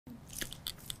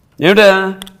ఏమిటా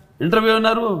ఇంటర్వ్యూ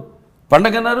అన్నారు,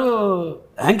 పండగ అన్నారు,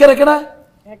 యాంకర్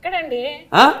ఎక్కడండి?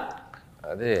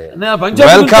 అదే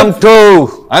వెల్కమ్ టు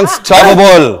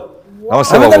అన్స్టాపబుల్.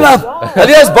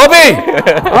 బాబీ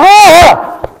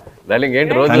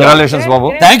ఏంటి రోజు కంగ్రాచులేషన్స్ బాబు.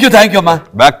 థ్యాంక్ యూ అమ్మా.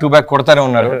 బ్యాక్ టు బ్యాక్ కొడతానే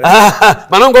ఉన్నారు.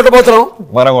 మనం కొట్టబోతున్నాం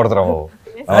బాబు.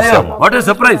 What a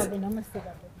surprise.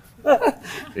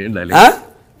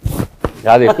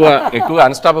 అది ఎక్కువ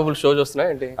అన్స్టాపబుల్ షో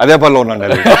చూస్తున్నాయి. అదే పనిలో ఉన్నాను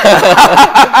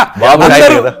బాబు.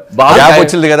 గ్యాప్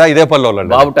వచ్చింది కదా, ఇదే పనిలో ఉన్నాడు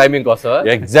బాబు టైమింగ్ కోసం.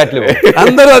 ఎగ్జాక్ట్లీ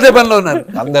అందరూ అదే పనిలో ఉన్నారు.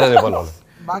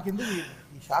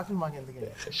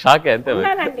 షాక్ అంతే.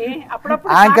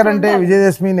 యాంకర్ అంటే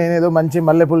విజయదశమి నేనేదో మంచి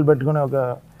మల్లెపూలు పెట్టుకునే ఒక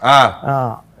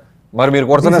మరి మీరు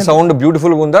కొడుతున్న సౌండ్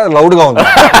బ్యూటిఫుల్ గా ఉందా, లౌడ్ గా ఉందా?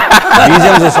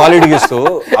 బీజిఎమ్స్ సాలిడ్ గా ఇస్తూ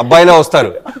అబ్బాయిలే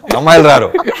వస్తారు, అమ్మాయిలు రారు.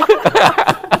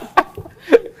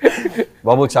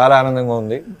 బాబు చాలా ఆనందంగా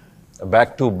ఉంది.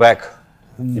 బ్యాక్ టు బ్యాక్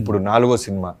ఇప్పుడు 4వ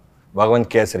సినిమా భగవంత్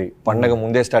కేసరి. పండగ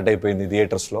ముందే స్టార్ట్ అయిపోయింది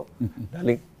థియేటర్స్ లో.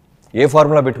 డార్లింగ్ ఏ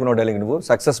ఫార్ములా పెట్టుకున్నావు డార్లింగ్? నువ్వు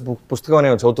సక్సెస్ పుస్తకం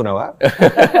అనేవి చదువుతున్నావా?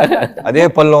 అదే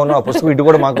పనిలో ఉన్నావు. ఆ పుస్తకం ఇటు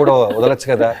కూడా మాకు కూడా వదలొచ్చు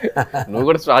కదా. నువ్వు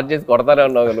కూడా స్టార్ట్ చేసి కొడతానే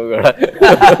ఉన్నావు నువ్వు కూడా.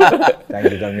 Thank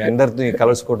you. మీ అందరితో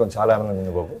కలుసుకోవడం చాలా ఆనందంగా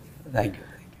ఉంది బాబు. Thank you.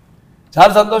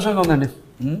 చాలా సంతోషంగా ఉందండి.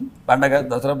 పండగ,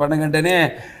 దసరా పండగ అంటేనే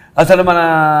అసలు మన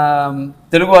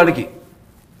తెలుగు వాడికి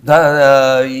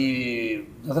ఈ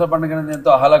దసరా పండుగ అనేది ఎంతో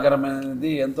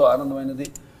ఆహ్లాదకరమైనది, ఎంతో ఆనందమైనది.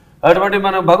 అటువంటి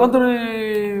మన భగవంతుని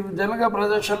జనగా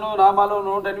ప్రదర్శనలు నామాలు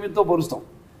 108తో పోలుస్తాం.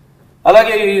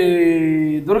 అలాగే ఈ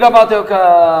దుర్గామాత యొక్క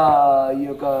ఈ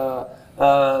యొక్క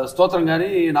స్తోత్రం కానీ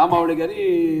నామావళి కానీ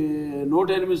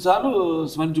 108 సార్లు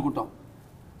స్మరించుకుంటాం.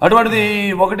 అటువంటిది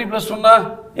 1 + 0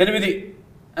 8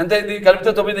 ఎంతైంది?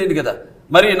 కలిపితే 9 అయింది కదా.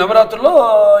 మరి నవరాత్రుల్లో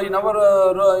ఈ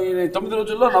 9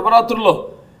 రోజుల్లో నవరాత్రుల్లో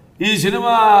ఈ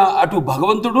సినిమా అటు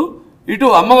భగవంతుడు ఇటు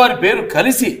అమ్మవారి పేరు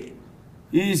కలిసి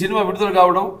ఈ సినిమా విడుదల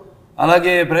కావడం,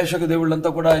 అలాగే ప్రేక్షక దేవుళ్ళంతా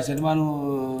కూడా ఈ సినిమాను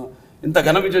ఇంత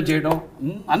ఘన విజయం చేయడం,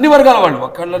 అన్ని వర్గాల వాళ్ళు,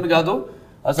 ఒక్కళ్ళని కాదు,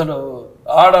 అసలు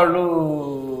ఆడాళ్ళు,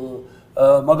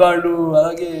 మగాళ్ళు,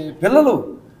 అలాగే పిల్లలు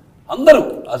అందరూ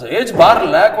అసలు ఏజ్ బార్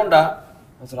లేకుండా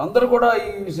అసలు అందరూ కూడా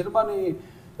ఈ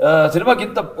సినిమాకి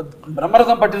ఇంత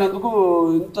బ్రహ్మరథం పట్టినందుకు,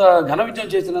 ఇంత ఘన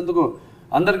విజయం చేసినందుకు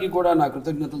అందరికీ కూడా నా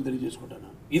కృతజ్ఞతలు తెలియజేసుకుంటాను.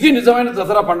 ఇది నిజమైన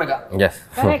దసరా పండుగ.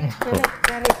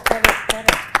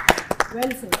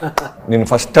 నేను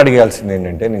ఫస్ట్ అడిగాల్సింది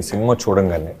ఏంటంటే, నేను సినిమా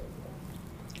చూడంగానే,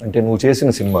 అంటే నువ్వు చేసిన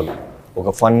సినిమాలు ఒక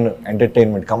ఫన్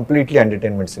ఎంటర్టైన్మెంట్, కంప్లీట్లీ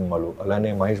ఎంటర్టైన్మెంట్ సినిమాలు,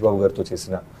 అలానే మహేష్ బాబు గారితో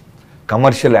చేసిన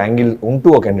కమర్షియల్ యాంగిల్ ఉంటూ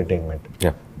ఒక ఎంటర్టైన్మెంట్.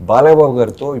 బాలయ్య బాబు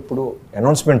గారితో ఇప్పుడు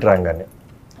అనౌన్స్మెంట్ రాగానే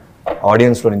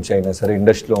ఆడియన్స్లో నుంచి అయినా సరే,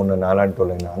 ఇండస్ట్రీలో ఉన్న నాలాంటి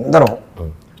వాళ్ళైనా అందరం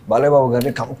బాలయ్య బాబు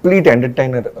గారిని complete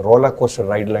entertainer, roller coaster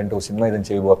ride లాంటి ఒక సినిమా ఏదైనా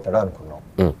చేయబోతున్నాడా అనుకున్నాం.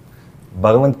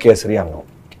 భగవంత్ కేసరి అన్నాం,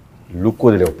 లుక్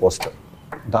వదిలేవు పోస్టర్.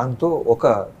 దాంతో ఒక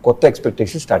కొత్త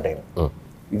ఎక్స్పెక్టేషన్ స్టార్ట్ అయింది.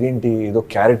 ఇదేంటి, ఏదో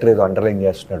క్యారెక్టర్ ఏదో అండర్లైన్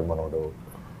చేస్తున్నాడు మనోడు,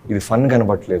 ఇది ఫన్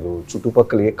కనబట్టలేదు,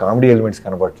 చుట్టుపక్కల ఏ కామెడీ ఎలిమెంట్స్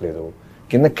కనబట్టలేదు,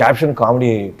 కింద క్యాప్షన్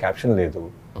కామెడీ క్యాప్షన్ లేదు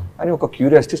అని ఒక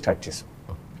క్యూరియాసిటీ స్టార్ట్ చేసాం.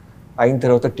 అయిన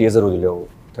తర్వాత టీజర్ వదిలేవు,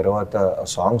 తర్వాత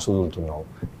సాంగ్స్ వదులుతున్నాం,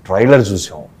 ట్రైలర్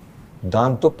చూసాం,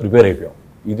 దాంతో ప్రిపేర్ అయిపోయాం.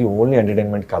 ఇది ఓన్లీ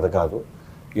ఎంటర్టైన్మెంట్ కథ కాదు,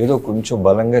 ఏదో కొంచెం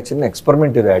బలంగా చిన్న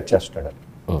ఎక్స్పెరిమెంట్ ఏదో యాడ్ చేస్తున్నాడు.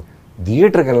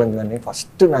 థియేటర్కి వెళ్ళంగానే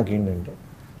ఫస్ట్ నాకేంటంటే,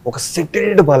 ఒక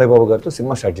సెటిల్డ్ బాలయ్యబాబు గారితో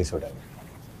సినిమా స్టార్ట్ చేసేవాడు.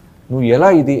 నువ్వు ఎలా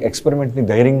ఇది ఎక్స్పెరిమెంట్ని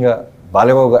ధైర్యంగా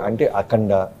బాలయ్యబాబు గారు అంటే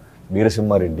అఖండ,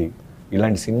 వీరసింహారెడ్డి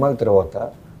ఇలాంటి సినిమాల తర్వాత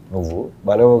నువ్వు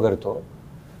బాలయ్యబాబు గారితో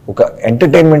ఒక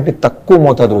ఎంటర్టైన్మెంట్ని తక్కువ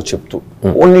మోతాదులో చెప్తూ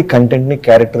ఓన్లీ కంటెంట్ని,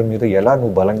 క్యారెక్టర్ మీద ఎలా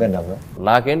నువ్వు బలంగా నమ్మావు?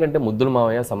 నాకేంటంటే ముద్దుల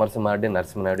మావయ్య, సమరసింహారెడ్డి,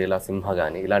 నరసింహారెడ్డి, ఇలా సింహ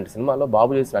కానీ ఇలాంటి సినిమాల్లో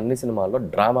బాబు చేసిన అన్ని సినిమాల్లో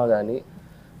డ్రామా కానీ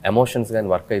ఎమోషన్స్ కానీ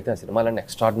వర్క్ అయితే ఆ సినిమాలన్నీ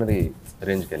ఎక్స్ట్రాడినరీ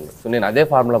రేంజ్కి వెళ్ళినాయి. సో నేను అదే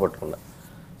ఫార్ములా పట్టుకున్నా.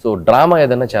 సో డ్రామా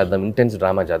ఏదైనా చేద్దాం, ఇంటెన్స్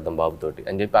డ్రామా చేద్దాం బాబుతోటి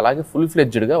అని చెప్పి, అలాగే ఫుల్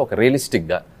ఫ్లెడ్జ్డ్గా ఒక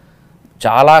రియలిస్టిక్గా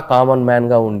చాలా కామన్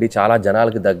మ్యాన్గా ఉండి, చాలా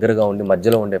జనాలకి దగ్గరగా ఉండి,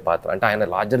 మధ్యలో ఉండే పాత్ర. అంటే ఆయన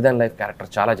లార్జర్ దాన్ లైఫ్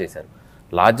క్యారెక్టర్ చాలా చేశారు.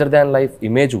 లార్జర్ దాన్ లైఫ్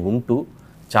ఇమేజ్ ఉంటూ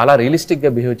చాలా రియలిస్టిక్గా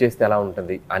బిహేవ్ చేస్తే ఎలా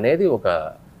ఉంటుంది అనేది ఒక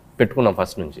పెట్టుకున్నాం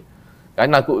ఫస్ట్ నుంచి. కానీ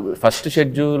నాకు ఫస్ట్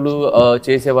షెడ్యూల్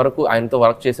చేసే వరకు, ఆయనతో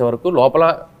వర్క్ చేసే వరకు లోపల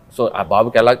సో ఆ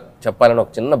బాబుకి ఎలా చెప్పాలని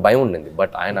ఒక చిన్న భయం ఉండింది.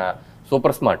 బట్ ఆయన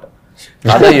సూపర్ స్మార్ట్.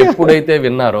 కథ ఎప్పుడైతే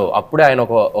విన్నారో అప్పుడే ఆయన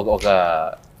ఒక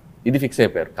ఇది ఫిక్స్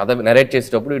అయిపోయారు. కథ నెరేట్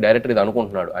చేసేటప్పుడు ఈ డైరెక్టర్ ఇది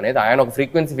అనుకుంటున్నాడు అనేది ఆయన ఒక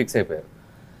ఫ్రీక్వెన్సీ ఫిక్స్ అయిపోయారు.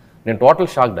 నేను టోటల్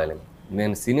షాక్ డాలింగ్.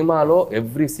 నేను సినిమాలో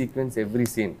ఎవ్రీ సీక్వెన్స్, ఎవ్రీ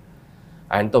సీన్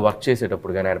ఆయనతో వర్క్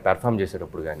చేసేటప్పుడు కానీ, ఆయన పెర్ఫామ్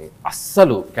చేసేటప్పుడు కానీ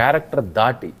అస్సలు క్యారెక్టర్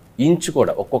దాటి ఇంచు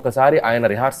కూడా, ఒక్కొక్కసారి ఆయన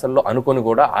రిహార్సల్లో అనుకొని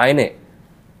కూడా ఆయనే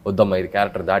వద్దమ్మా ఇది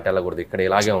క్యారెక్టర్ దాటి వెళ్ళకూడదు, ఇక్కడ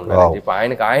ఇలాగే ఉండాలని చెప్పి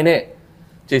ఆయనే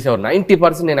చేసేవారు.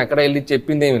 90% నేను ఎక్కడ వెళ్ళి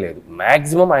చెప్పింది ఏమీ లేదు.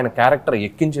 మ్యాక్సిమం ఆయన క్యారెక్టర్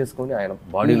ఎక్కించేసుకొని ఆయన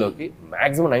బాడీలోకి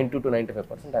మ్యాక్సిమం 90 to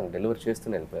 95% ఆయన డెలివరీ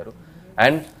చేస్తూనే వెళ్ళిపోయారు.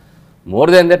 అండ్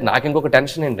మోర్ దెన్ దట్ నాకు ఇంకొక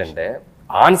టెన్షన్ ఏంటంటే,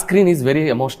 on screen is very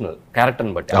emotional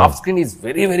క్యారెక్టర్ని బట్టి, off screen is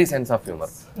very very sense of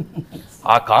humour.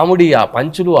 ఆ కామెడీ, ఆ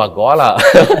పంచులు, ఆ గోల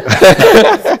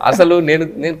అసలు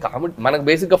నేను కామెడీ మనకు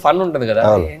బేసిక్గా ఫన్ ఉంటుంది కదా,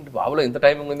 ఏంటి బాబులో ఇంత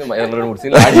టైమింగ్ ఉంది 2-3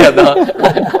 సీన్లు యాడ్ చేద్దాం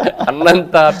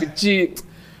అన్నంత పిచ్చి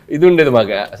ఇది ఉండేది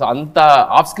మాకు. సో అంత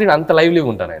ఆఫ్ స్క్రీన్ అంత లైవ్లీగా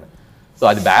ఉంటాను ఆయన. సో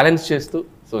అది బ్యాలెన్స్ చేస్తూ,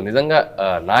 సో నిజంగా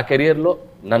నా కెరియర్లో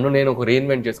నన్ను నేను ఒక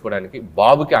రీఇన్వెంట్ చేసుకోవడానికి,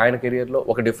 బాబుకి ఆయన కెరియర్లో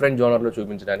ఒక డిఫరెంట్ జోనర్లో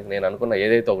చూపించడానికి నేను అనుకున్న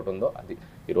ఏదైతే ఒకటి ఉందో అది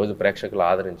ఈరోజు ప్రేక్షకులు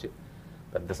ఆదరించి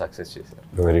పెద్ద సక్సెస్ చేశారు.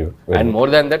 అండ్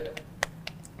మోర్ దాన్ దట్,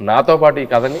 నాతో పాటు ఈ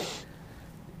కథని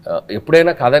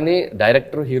ఎప్పుడైనా కథని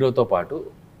డైరెక్టర్ హీరోతో పాటు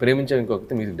ప్రేమించే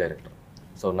ఇంకొకటి మ్యూజిక్ డైరెక్టర్.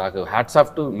 సో నాకు hats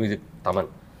off to music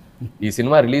Thaman. ఈ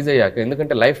సినిమా రిలీజ్ అయ్యాక,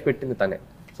 ఎందుకంటే లైఫ్ పెట్టింది తనే.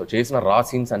 సో చేసిన రా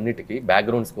సీన్స్ అన్నిటికీ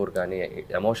బ్యాక్గ్రౌండ్ స్కోర్ కానీ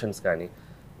ఎమోషన్స్ కానీ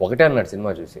ఒకటే అన్నాడు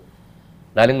సినిమా చూసి,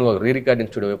 డార్లింగ్ నువ్వు రీ రికార్డింగ్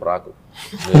స్టూడియో వైపు రాకు,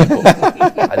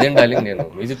 అదేం డార్లింగ్ నేను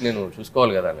మ్యూజిక్ నేను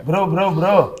చూసుకోవాలి కదా అని. Bro bro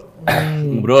bro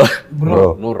bro bro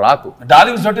నువ్వు రాకు,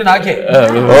 డార్లింగ్స్ తోటి నాకే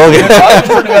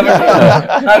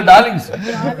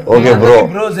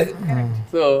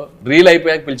సో రీల్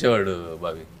అయిపోయాక పిలిచేవాడు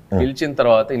బాబీ, పిలిచిన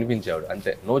తర్వాత వినిపించేవాడు,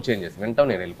 అంతే నో చేంజెస్, వింటాం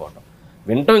నేను వెళ్ళిపోవటం,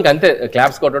 వింటాం ఇంక అంతే,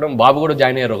 క్లాప్స్ కొట్టడం. బాబు కూడా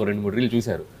జాయిన్ అయ్యారు, ఒక 2-3 రీల్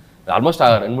చూశారు,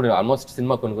 ఆల్మోస్ట్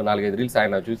సినిమా కొన్ని 4-5 రీల్స్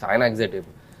ఆయన చూసి ఆయన ఎగ్జైట్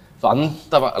అయిపోయి. సో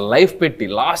అంత లైఫ్ పెట్టి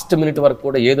లాస్ట్ మినిట్ వరకు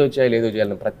కూడా ఏదో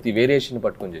చేయాలని ప్రతి వేరియేషన్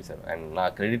పట్టుకొని చేశారు. అండ్ నా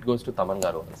క్రెడిట్ గోస్ టు తమన్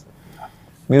గారు.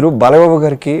 మీరు బాలబాబు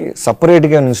గారికి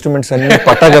సపరేట్గా ఇన్స్ట్రుమెంట్స్ అన్ని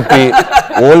పట్టా కప్పి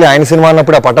ఓన్లీ ఆయన సినిమా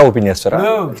అన్నప్పుడు ఆ పట్టా ఓపెన్ చేస్తారా?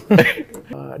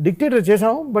 డిక్టేటర్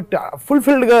చేసాము, బట్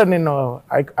ఫుల్ఫిల్డ్గా నేను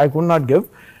I could not give,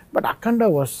 but Akhanda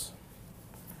was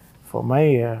for my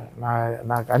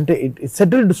నాకు అంటే it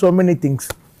settled so many things.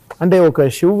 అంటే ఒక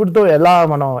శివుడితో ఎలా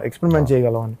మనం ఎక్స్పెరిమెంట్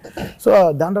చేయగలం అని. సో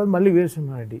దాని తర్వాత మళ్ళీ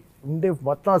వీరసింహ రెడ్డి ఉంటే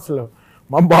మొత్తం అసలు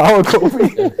మా బావ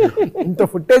ఇంత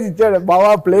ఫుటేజ్ ఇచ్చాడు, బావ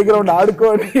ప్లే గ్రౌండ్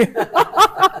ఆడుకోని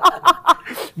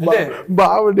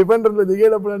బావ డిఫెండర్లో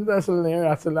దిగేటప్పుడు అంటే అసలు నేను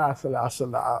అసలు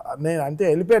నేను అంతే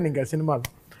వెళ్ళిపోయాను ఇంకా సినిమాలో.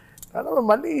 తర్వాత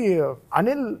మళ్ళీ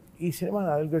అనిల్ ఈ cinema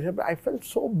I felt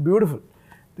so beautiful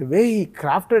the way he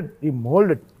crafted, ఈ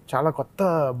మోల్డెడ్. చాలా కొత్త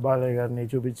బాలయ్య గారిని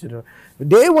చూపించారు.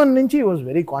 డే 1 నుంచి ఈ was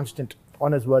very constant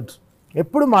on his words,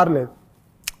 ఎప్పుడు మారలేదు.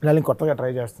 దాన్ని కొత్తగా ట్రై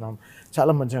చేస్తున్నాం,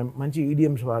 చాలా మంచి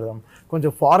ఈడియమ్స్ వాడదాం,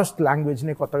 కొంచెం ఫారెస్ట్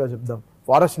లాంగ్వేజ్ని కొత్తగా చెప్దాం,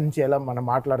 ఫారెస్ట్ నుంచి ఎలా మనం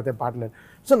మాట్లాడితే పాటలేదు.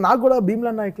 సో నాకు కూడా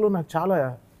భీమ్లా నాయక్లో నాకు చాలా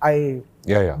I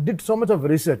did so much of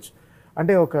research.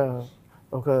 అంటే ఒక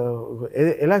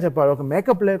ఎలా చెప్పాలి, ఒక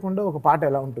మేకప్ లేకుండా ఒక పాట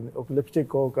ఎలా ఉంటుంది, ఒక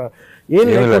లిప్స్టిక్ ఒక ఏం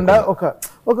లేకుండా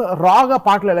ఒక రాగా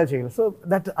పాటలు ఎలా చేయాలి. సో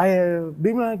దట్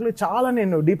భీమ్లా నాయక్లో చాలా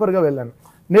నేను డీపర్గా వెళ్ళాను,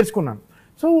 నేర్చుకున్నాను.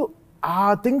 సో ఆ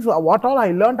things what all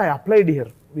I learn I applied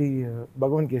here ఈ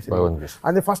భగవంత్ కేసరి.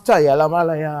 అది ఫస్ట్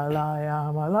ఎలమల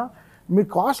మీ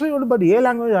కాస్ట్లీ ఉంటుంది, బట్ ఏ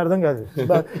లాంగ్వేజ్ అర్థం కాదు.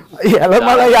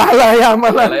 ఎలమల యాలా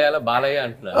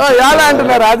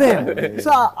అంటున్నారు అదే.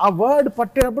 సో ఆ వర్డ్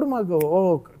పట్టేటప్పుడు మాకు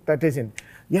తట్టేసింది,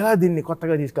 ఎలా దీన్ని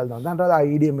కొత్తగా తీసుకెళ్తాం. దాని తర్వాత ఆ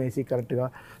ఈడియం వేసి కరెక్ట్గా.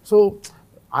 So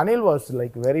Anil was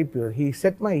like very pure, he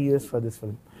set my years for this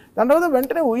film. దాని తర్వాత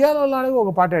వెంటనే ఉయ్యాలలాగా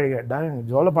ఒక పాట అడిగాడు, దాని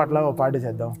జోల పాటలాగా ఒక పాట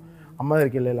చేద్దాం, అమ్మ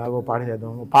దగ్గరికి వెళ్ళేలాగా ఒక పాట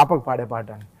చేద్దాం, పాపకు పాడే పాట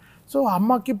అని. సో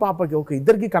అమ్మకి పాపకి ఒక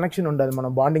ఇద్దరికి కనెక్షన్ ఉండాలి,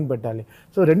 మనం బాండింగ్ పెట్టాలి.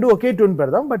 సో 2 ఒకే ట్యూన్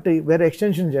పెడదాం, బట్ వేరే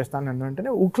ఎక్స్టెన్షన్ చేస్తాను అన్న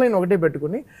వెంటనే ఉక్లైన్ ఒకటే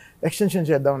పెట్టుకుని ఎక్స్టెన్షన్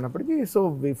చేద్దాం అన్నప్పటికీ so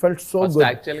we felt so good.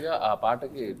 యాక్చువల్గా ఆ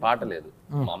పాటకి పాట లేదు,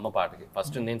 మా అమ్మ పాటకి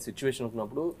ఫస్ట్ నేను సిచ్యువేషన్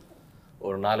అనుకున్నప్పుడు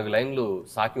 4 లైన్లు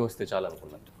సాకి వస్తే చాలు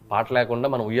అనుకున్నాను. పాట లేకుండా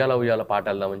మనం ఉయ్యాల పాట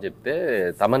వెళ్దామని చెప్తే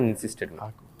తమన్ ఇన్సిస్టెడ్,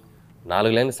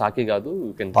 4 లైన్లు సాకి కాదు,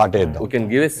 you can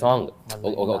give a song,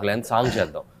 ఒక లైన్ సాంగ్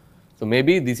చేద్దాం. So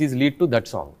maybe this is lead to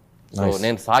that song. So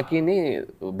నేను సాకిని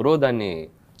బ్రో దాన్ని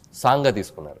సాంగ్గా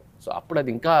తీసుకున్నారు. సో అప్పుడు అది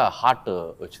ఇంకా హార్ట్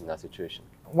వచ్చింది ఆ సిచ్యువేషన్.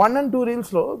 1 and 2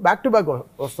 రీల్స్లో బ్యాక్ టు బ్యాక్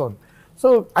వస్తుంది. So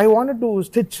I wanted to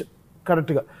stitch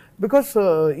కరెక్ట్గా, బికాస్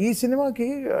ఈ సినిమాకి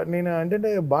నేను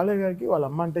ఏంటంటే బాలయ్య గారికి వాళ్ళ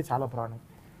అమ్మ అంటే చాలా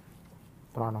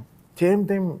ప్రాణం. సేమ్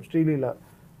టైం శ్రీలీల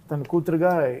తన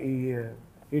కూతురుగా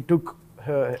ఈ టుక్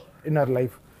ఇన్ అవర్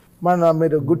లైఫ్.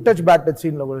 మీరు గుడ్ టచ్ బ్యాడ్ టచ్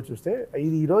సీన్లో కూడా చూస్తే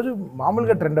ఇది ఈరోజు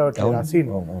మామూలుగా ట్రెండ్ అవ్వట్లేదు ఆ సీన్.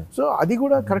 సో అది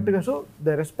కూడా కరెక్ట్గా, so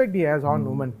the respect he has on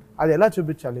women అది ఎలా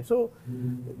చూపించాలి. సో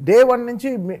డే 1 నుంచి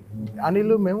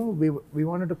అనిల్ మేము we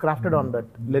wanted to crafted on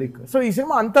that lyric. So ఈ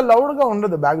సినిమా అంత లౌడ్గా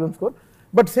ఉండదు background score,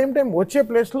 but same time వచ్చే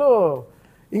ప్లేస్లో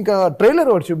ఇంకా ట్రైలర్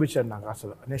ఒకటి చూపించాడు నాకు.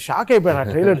 అసలు నేను షాక్ అయిపోయాను ఆ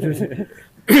ట్రైలర్ చూసి.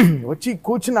 వచ్చి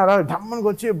కూర్చున్నారా ధమ్మనికి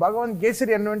వచ్చి భగవంత్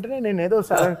కేసరి అన్న వెంటనే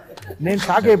నేను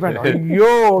షాక్ అయిపోయాను. అయ్యో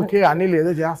ఓకే అనిల్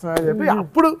ఏదో చేస్తున్నారని చెప్పి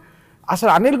అప్పుడు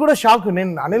అసలు అనిల్ కూడా షాక్.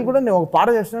 అనిల్ కూడా నేను ఒక పాట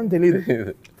చేస్తానని తెలియదు.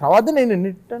 తర్వాత నేను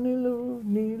నిట్ట నీళ్ళు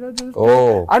నీళ్ళ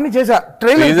అని చేసా.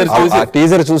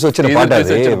 టీజర్ చూసి వచ్చిన పాట,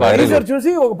 టీజర్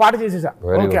చూసి ఒక పాట చేసేసా.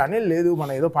 ఓకే అనిల్ లేదు,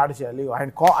 మనం ఏదో పాట చేయాలి,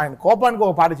 ఆయన కోపానికి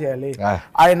ఒక పాట చేయాలి,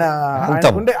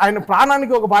 ఆయన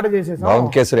ప్రాణానికి ఒక పాట చేసేసాం,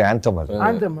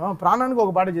 ప్రాణానికి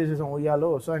ఒక పాట చేసేసాం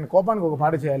ఉయ్యాలో. సో ఆయన కోపానికి ఒక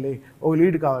పాట చేయాలి, ఒక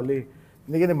లీడ్ కావాలి.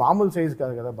 ఎందుకంటే మామూలు సైజు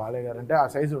కాదు కదా బాలయ్య గారు అంటే, ఆ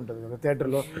సైజు ఉంటుంది కదా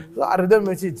థియేటర్లో. సో ఆ రిథమ్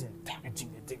వేసి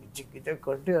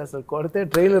కొట్టి అసలు కొడితే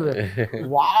ట్రైలర్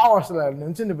వావ్ అసలు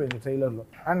నుంచిండిపోయింది ట్రైలర్లో.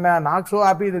 అండ్ నాకు so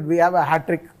happy that we have a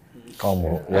hat trick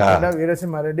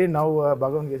Veera Simha Reddy, now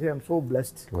Bhagavanth kesari. I'm so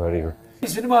blessed. Very good. ఈ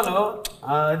సినిమాలో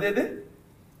అదేదే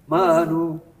మాను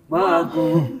మాకు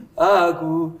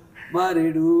ఆకు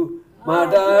మారేడు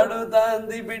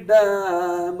మాట్లాడుతాంది బిడ్డ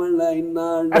మళ్ళా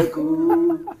ఇన్నాళ్ళకు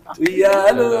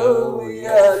ఉయ్యాలో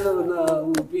ఉయ్యాలో నా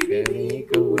ఊపిరి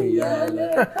నీకు ఉయ్యాల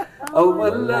అవు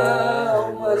మళ్ళా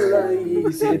ఈ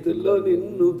చేతుల్లో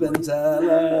నిన్ను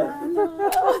పెంచాలా.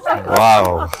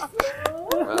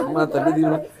 మా తల్లి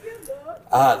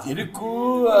ఆ ఇరుకు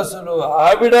అసలు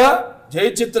ఆవిడ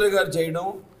జయచిత్ర గారు చేయడం,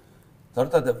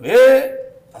 తర్వాత ద వే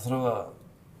అసలు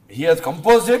he has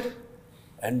composed it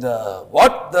and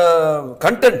what the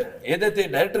content ఏదైతే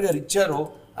డైరెక్టర్ గారు ఇచ్చారో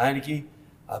ఆయనకి,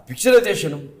 ఆ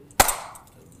పిక్చరైజేషన్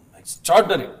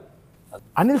ఎక్స్ట్రాడినరీ.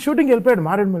 అనిల్ షూటింగ్ వెళ్ళిపోయాడు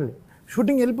మారేడుమల్లి.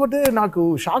 షూటింగ్ వెళ్ళిపోతే నాకు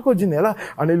షాక్ వచ్చింది, ఎలా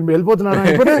అనిల్ వెళ్ళిపోతున్నాడు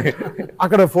అయిపోతే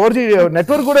అక్కడ 4G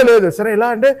నెట్వర్క్ కూడా లేదు. సరే ఎలా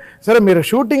అంటే, సరే మీరు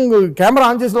షూటింగ్ కెమెరా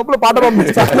ఆన్ చేసే లోపల పాట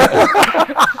పంపిస్తారు.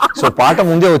 సో పాట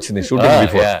ముందే వచ్చింది షూటింగ్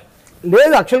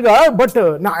లేదు యాక్చువల్గా. బట్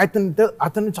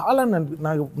అతను చాలా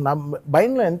నాకు నా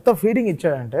మైండ్లో ఎంత ఫీడింగ్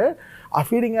ఇచ్చాడంటే, ఆ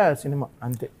ఫీడింగ్ ఆ సినిమా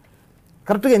అంతే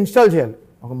కరెక్ట్గా ఇన్స్టాల్ చేయాలి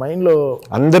ఒక మైండ్లో.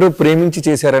 అందరూ ప్రేమించి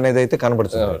చేశారనేది అయితే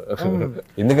కనబడుతుంది.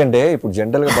 ఎందుకంటే ఇప్పుడు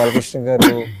జనరల్గా బాలకృష్ణ గారు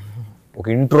ఒక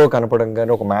ఇంట్రో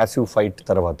కనపడంగానే ఒక మ్యాసివ్ ఫైట్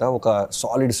తర్వాత ఒక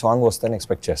సాలిడ్ సాంగ్ వస్తుందని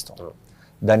ఎక్స్పెక్ట్ చేస్తాం.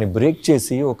 దాన్ని బ్రేక్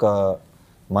చేసి ఒక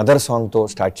మదర్ సాంగ్తో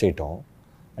స్టార్ట్ చేయటం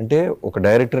అంటే, ఒక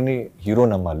డైరెక్టర్ని హీరో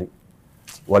నమ్మాలి,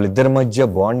 వాళ్ళిద్దరి మధ్య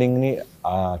బాండింగ్ని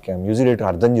ఆ మ్యూజిక్ డైరెక్టర్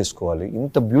అర్థం చేసుకోవాలి.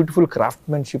 ఇంత బ్యూటిఫుల్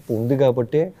క్రాఫ్ట్మెన్షిప్ ఉంది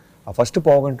కాబట్టి ఆ ఫస్ట్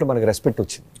పావుగంటలో మనకి రెస్పెక్ట్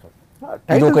వచ్చింది.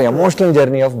 ఇది ఒక emotional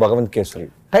journey of Bhagavanth kesari.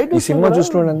 ఈ సినిమా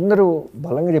చూసిన అందరూ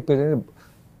బలంగా చెప్పేది,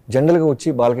 జనరల్గా వచ్చి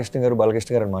బాలకృష్ణ గారు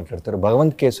అని మాట్లాడతారు,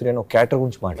 భగవంత్ కేసరి అని ఒక క్యారెక్టర్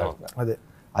గురించి మాట్లాడుతున్నారు.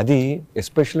 అది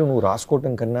ఎస్పెషల్లీ నువ్వు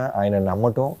రాసుకోవటం కన్నా ఆయన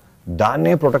నమ్మటం,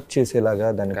 దాన్నే ప్రొటెక్ట్ చేసేలాగా,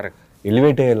 దాన్ని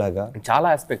ఎలివేట్ అయ్యేలాగా చాలా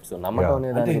ఆస్పెక్ట్స్ నమ్మటం అనే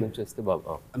దాని గురించి వస్తే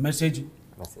మెసేజ్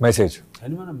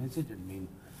సినిమా మెసేజ్ అండి మెయిన్.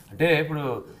 అంటే ఇప్పుడు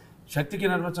శక్తికి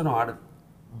నిర్వచనం ఆడదు,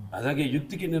 అలాగే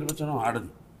యుక్తికి నిర్వచనం ఆడదు,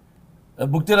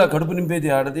 భుక్తిలా కడుపు నింపేది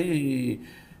ఆడది,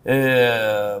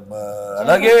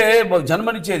 అలాగే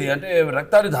జన్మనిచ్చేది అంటే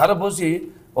రక్తాన్ని ధారపోసి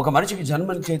ఒక మనిషికి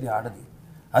జన్మనిచ్చేది ఆడది.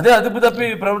 అదే అదుపు తప్పి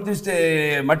ప్రవర్తిస్తే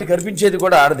మట్టి కనిపించేది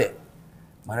కూడా ఆడదే.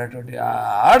 మరి అటువంటి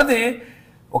ఆడది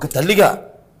ఒక తల్లిగా,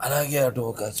 అలాగే అటు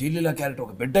ఒక శ్రీలీల క్యారెక్టర్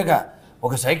ఒక బిడ్డగా,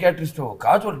 ఒక సైకాట్రిస్ట్, ఒక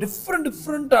కాజు,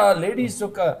 డిఫరెంట్ ఆ లేడీస్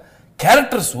యొక్క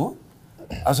క్యారెక్టర్స్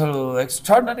అసలు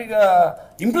ఎక్స్ట్రాడినరీగా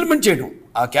ఇంప్లిమెంట్ చేయడం,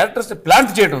 ఆ క్యారెక్టర్స్ని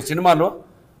ప్లాంట్ చేయడం సినిమాలో,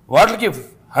 వాటికి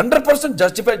 100%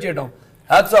 జస్టిఫై చేయడం.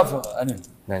 Hats off Anil.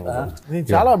 నేను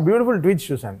చాలా బ్యూటిఫుల్ ట్వీట్స్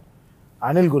చూశాను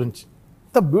అనిల్ గురించి.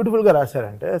 ఎంత బ్యూటిఫుల్గా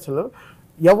రాశారంటే, అసలు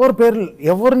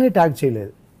ఎవరిని ట్యాగ్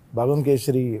చేయలేదు, భగవంత్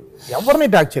కేసరి ఎవరిని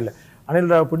ట్యాగ్ చేయలేదు, అనిల్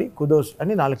రావుపుడి కుదోస్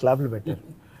అని 4 క్లాప్లు పెట్టారు.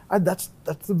 అది దట్స్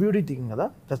ద బ్యూటీ థింగ్ కదా,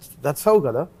 దట్స్ హౌ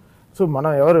కదా. సో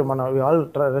మనం all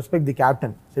respect the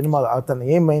captain. Cinema అతను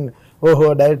ఏం మైండ్, ఓహో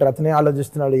డైరెక్టర్ అతనే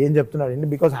ఆలోచిస్తున్నాడు, ఏం చెప్తున్నాడు,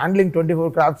 because handling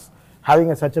 24 crafts,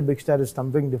 having such a big star is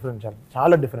something different,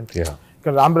 చాలా డిఫరెంట్.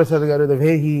 ఇక్కడ రామ్ ప్రసాద్ గారు the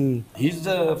way he's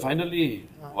the finally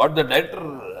what the director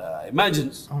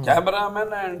imagines.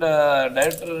 Cameraman and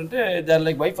director అంటే they are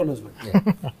like wife and husband.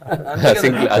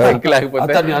 Sync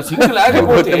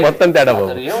లేకపోతే మొత్తం తేడా.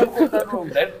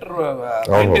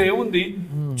 Director ఏముంది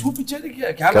చూపించేది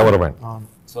cameraman.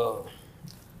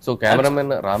 So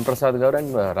cameraman Ram Prasad గారు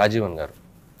అండ్ రాజీవన్ గారు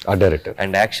ఆ డైరెక్టర్,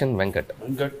 అండ్ యాక్షన్ వెంకట్.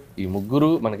 ఈ ముగ్గురు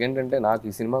మనకేంటంటే, నాకు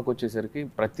ఈ సినిమాకి వచ్చేసరికి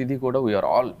ప్రతిదీ కూడా వీఆర్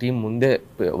ఆల్ టీమ్ ముందే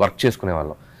వర్క్ చేసుకునే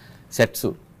వాళ్ళం. సెట్స్,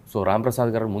 సో రామ్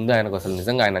ప్రసాద్ గారు ముందే, ఆయనకు అసలు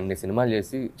నిజంగా ఆయన అన్ని సినిమాలు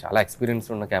చేసి చాలా ఎక్స్పీరియన్స్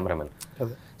ఉన్న కెమెరామెన్.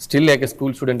 స్టిల్ లేక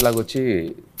స్కూల్ స్టూడెంట్ లాగా వచ్చి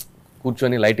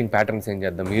కూర్చొని లైటింగ్ ప్యాటర్న్స్ ఏం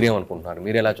చేద్దాం, మీరేమనుకుంటున్నారు,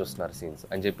 మీరు ఎలా చూస్తున్నారు సీన్స్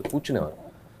అని చెప్పి కూర్చునేవారు.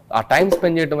 ఆ టైం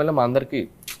స్పెండ్ చేయడం వల్ల మా అందరికీ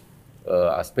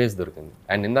ఆ స్పేస్ దొరికింది.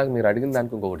 అండ్ ఇందాక మీరు అడిగిన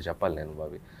దానికి ఇంకొకటి చెప్పాలి నేను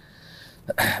బాబీ,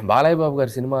 బాలయ్య బాబు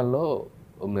గారి సినిమాల్లో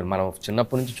మనం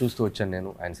చిన్నప్పటి నుంచి చూస్తూ వచ్చాను నేను.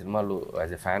 ఆయన సినిమాలు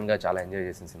యాజ్ ఎ ఫ్యాన్గా చాలా ఎంజాయ్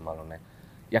చేసిన సినిమాలు ఉన్నాయి.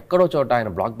 ఎక్కడో చోట ఆయన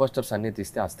బ్లాక్ బస్టర్స్ అన్నీ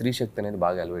తీస్తే ఆ స్త్రీ శక్తి అనేది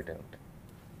బాగా ఎలివేట్ అయి ఉంటాయి,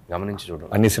 గమనించి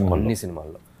చూడండి అన్ని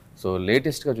సినిమాల్లో. సో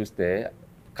లేటెస్ట్గా చూస్తే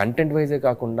కంటెంట్ వైజే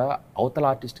కాకుండా అవతల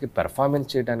ఆర్టిస్ట్కి పెర్ఫార్మెన్స్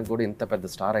చేయడానికి కూడా ఇంత పెద్ద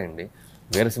స్టార్ అయ్యండి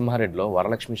వీరసింహారెడ్డిలో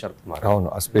వరలక్ష్మి శరత్ కుమార్ అవును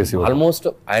ఆ స్పేస్ ఆల్మోస్ట్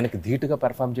ఆయనకి ధీటుగా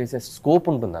పెర్ఫామ్ చేసే స్కోప్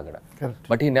ఉంటుంది అక్కడ.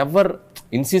 బట్ ఈ నెవర్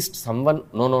ఇన్సిస్ట్ సమ్వన్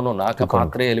నో నాకు ఆ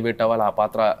పాత్రే ఎలివేట్ అవ్వాలి, ఆ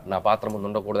పాత్ర నా పాత్ర ముందు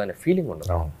ఉండకూడదు అనే ఫీలింగ్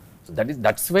ఉండదు. సో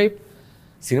దట్స్ వై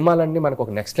సినిమాలన్నీ మనకు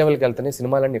ఒక నెక్స్ట్ లెవెల్కి వెళ్తున్నాయి,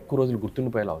 సినిమాలన్నీ ఎక్కువ రోజులు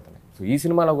గుర్తుండిపోయేలా అవుతున్నాయి. సో ఈ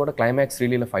సినిమాలో కూడా క్లైమాక్స్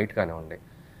శ్రీలీల ఫైట్ కానివ్వండి,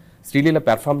 శ్రీలీల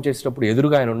పెర్ఫామ్ చేసేటప్పుడు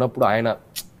ఎదురుగా ఆయన ఉన్నప్పుడు ఆయన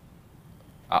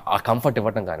ఆ కంఫర్ట్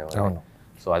ఇవ్వటం కానివ్వండి.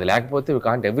 సో అది లేకపోతే వి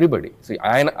కాంట్ ఎవ్రీబడి. సో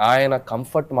ఆయన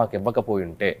కంఫర్ట్ మాకు ఇవ్వకపోయి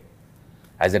ఉంటే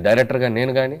యాజ్ ఎ డైరెక్టర్గా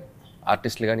నేను కానీ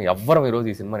ఆర్టిస్టులు కానీ ఎవ్వరం ఈరోజు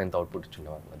ఈ సినిమాని ఎంత అవుట్పుట్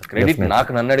ఇచ్చిండేవారు. క్రెడిట్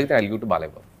నాకు, నన్ను అడిగితే I give to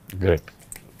Balayya Babu. Great.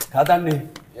 కాదండి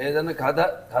ఏదన్నా కాదా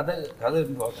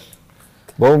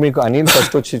బాబు మీకు అనిల్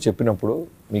ఫస్ట్ వచ్చి చెప్పినప్పుడు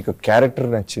మీకు క్యారెక్టర్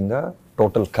నచ్చిందా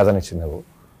టోటల్ కథ నచ్చిందా బాబు?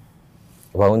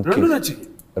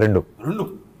 రెండు.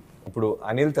 ఇప్పుడు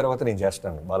అనిల్ తర్వాత నేను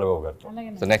చేస్తాను బాలబాబు గారితో.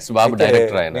 సో నెక్స్ట్ బాబు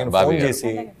డైరెక్టర్ ఆయన. నేను ఫోన్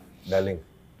చేసి డార్లింగ్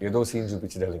ఏదో సీన్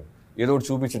చూపించి డార్లింగ్ ఏదో ఒకటి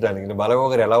చూపించడానికి నేను బాలబాబు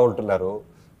గారు ఎలా ఉంటున్నారో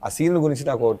ఆ సీన్ గురించి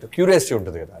నాకు క్యూరియాసిటీ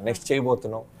ఉంటుంది కదా. నెక్స్ట్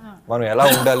చేయబోతున్నాం, మనం ఎలా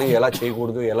ఉండాలి, ఎలా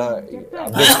చేయకూడదు, ఎలా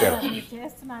అప్డేట్ చేయాలి.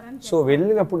 సో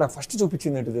వెళ్ళినప్పుడు నాకు ఫస్ట్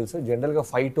చూపించింది ఏంటో తెలుసా, జనరల్గా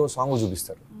ఫైట్ సాంగ్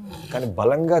చూపిస్తారు, కానీ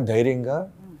బలంగా ధైర్యంగా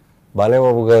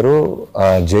బాలయ్యబాబు గారు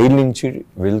జైలు నుంచి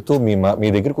వెళ్తూ మీ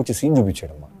దగ్గరికి వచ్చి సీన్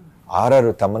చూపించాడమ్మా.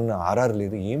 ఆర్ఆర్ తమన్నా ఆర్ఆర్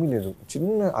లేదు, ఏమీ లేదు,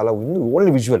 చిన్న అలా ఉంది,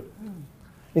 ఓన్లీ విజువల్.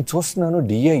 నేను చూస్తున్నాను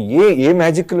డిఏ ఏ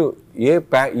మ్యాజిక్లు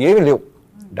ఏమి లేవు,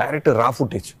 డైరెక్ట్ రా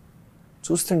ఫుటేజ్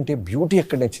చూస్తుంటే బ్యూటీ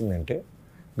ఎక్కడ నచ్చిందంటే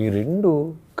మీ రెండు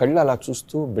కళ్ళు అలా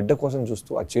చూస్తూ బిడ్డ కోసం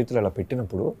చూస్తూ ఆ చేతులు అలా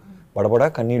పెట్టినప్పుడు బడబడా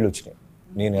కన్నీళ్ళు వచ్చినాయి.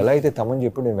 నేను ఎలా అయితే తమని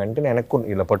చెప్పి నేను వెంటనే వెనక్కు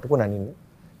ఇలా పట్టుకుని అనింది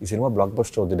ఈ సినిమా బ్లాక్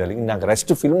బస్టర్ అవుతుంది డార్లింగ్. నాకు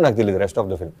రెస్ట్ ఫిల్మ్ నాకు తెలియదు, rest of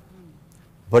the film,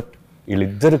 but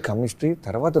వీళ్ళిద్దరు కెమిస్ట్రీ.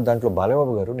 తర్వాత దాంట్లో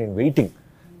బాలయ్యబాబు గారు నేను వెయిటింగ్,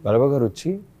 బాలయ్యబాబు గారు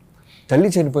వచ్చి తల్లి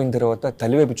చనిపోయిన తర్వాత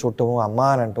తల్లి వైపు చూడటము అమ్మ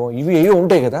అని అంటాం ఇవి ఏవో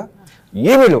ఉంటాయి కదా,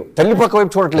 ఏమీ లేవు, తల్లి పక్క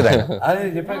వైపు చూడట్లేదు ఆయన.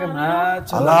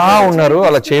 అలా ఉన్నారు,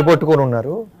 అలా చేయబట్టుకొని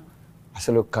ఉన్నారు,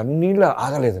 అసలు కన్నీళ్ళు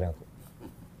ఆగలేదు నాకు.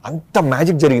 అంత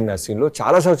మ్యాజిక్ జరిగింది ఆ సీన్లో.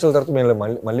 చాలా సంవత్సరాల తర్వాత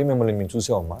మళ్ళీ మిమ్మల్ని మేము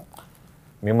చూసామమ్మా.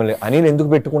 మిమ్మల్ని అనిల్ ఎందుకు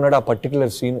పెట్టుకున్నాడు ఆ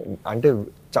పర్టికులర్ సీన్ అంటే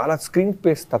చాలా స్క్రీన్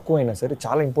స్పేస్ తక్కువైనా సరే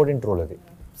చాలా ఇంపార్టెంట్ రోల్ అది.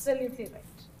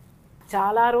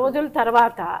 చాలా రోజుల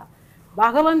తర్వాత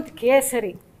భగవంత్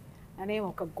కేసరి అనే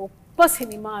ఒక గొప్ప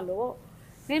సినిమాలో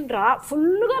నేను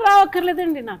ఫుల్గా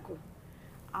రావక్కర్లేదండి, నాకు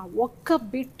ఆ ఒక్క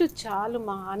బిట్టు చాలు.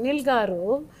 మా అనిల్ గారు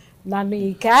నన్ను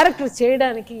ఈ క్యారెక్టర్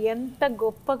చేయడానికి ఎంత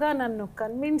గొప్పగా నన్ను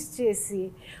కన్విన్స్ చేసి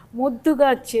ముద్దుగా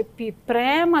చెప్పి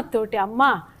ప్రేమతోటి అమ్మ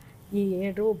ఈ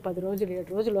 7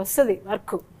 రోజులు వస్తుంది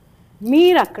వర్క్,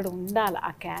 మీరు అక్కడ ఉండాలి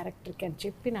ఆ క్యారెక్టర్కి అని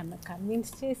చెప్పి నన్ను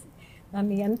కన్విన్స్ చేసి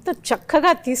నన్ను ఎంత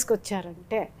చక్కగా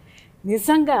తీసుకొచ్చారంటే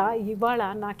నిజంగా ఇవాళ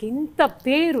నాకు ఇంత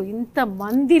పేరు ఇంత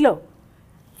మందిలో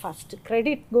first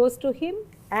credit goes to him.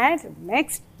 And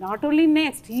next, not only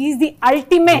next, he is the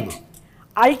ultimate,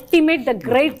 the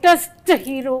greatest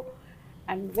hero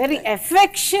and very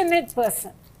affectionate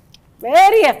person.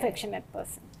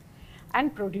 And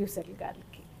producer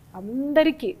గారికి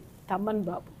అందరికీ తమన్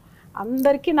బాబు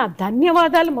అందరికీ నా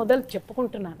ధన్యవాదాలు మొదలు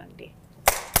చెప్పుకుంటున్నానండి.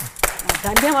 నా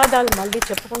ధన్యవాదాలు మళ్ళీ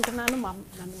చెప్పుకుంటున్నాను.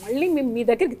 నన్ను మళ్ళీ మీ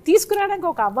దగ్గరికి తీసుకురావడానికి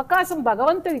ఒక అవకాశం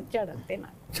భగవంతుడు ఇచ్చాడు అంతే.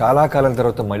 నాకు చాలా కాలం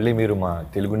తర్వాత మళ్ళీ మీరు మా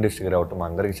తెలుగు ఇండస్ట్రీకి రావటం మా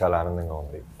అందరికీ చాలా ఆనందంగా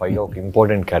ఉంది, పైగా ఒక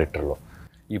ఇంపార్టెంట్ క్యారెక్టర్లో.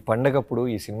 ఈ పండగప్పుడు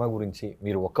ఈ సినిమా గురించి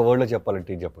మీరు ఒక్క వర్డ్లో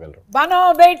చెప్పాలంటే చెప్పగలరు? బనో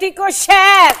బేటీకో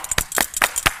షేర్.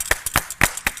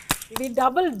 ఇది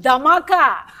double Dhamaka,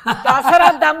 Dasara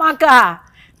Dhamaka.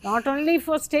 Not only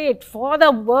for state, for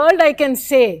the world I can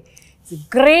say.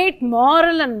 Great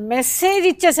moral and message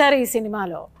ఇచ్చేసారు ఈ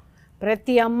సినిమాలో.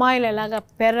 ప్రతి అమ్మాయిలు ఎలాగా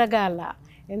పెరగాల,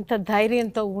 ఎంత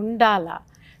ధైర్యంతో ఉండాలా,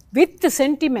 విత్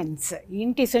సెంటిమెంట్స్,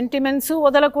 ఇంటి సెంటిమెంట్స్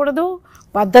వదలకూడదు,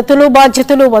 పద్ధతులు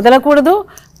బాధ్యతలు వదలకూడదు,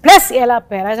 ప్లస్ ఎలా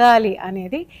పెరగాలి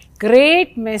అనేది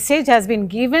great message has been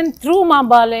given through మా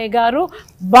బాలయ్య గారు,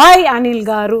 బై అనిల్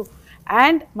గారు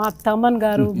అండ్ మా తమన్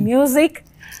గారు. Music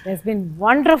Hess been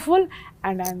wonderful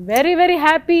and I'm very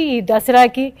happy. ఈ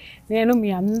దసరాకి నేను మీ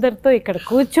అందరితో ఇక్కడ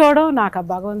కూర్చోవడం, నాకు ఆ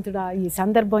భగవంతుడు ఈ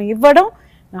సందర్భం ఇవ్వడం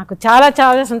నాకు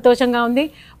చాలా సంతోషంగా ఉంది.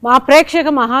 మా ప్రేక్షక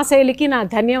మహాశైలికి నా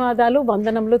ధన్యవాదాలు,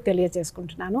 వందనములు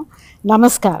తెలియజేసుకుంటున్నాను.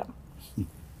 నమస్కారం.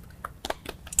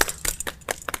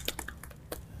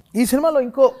 ఈ సినిమాలో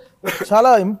ఇంకో చాలా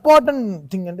ఇంపార్టెంట్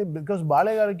థింగ్ అంటే బికాస్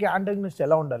బాలయ్య గారికి యాంటగనిస్ట్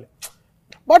ఎలా ఉండాలి,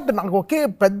 బట్ నాకు ఒకే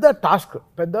పెద్ద టాస్క్,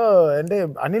 పెద్ద అంటే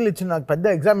అనిల్ ఇచ్చిన నాకు పెద్ద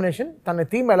ఎగ్జామినేషన్, తన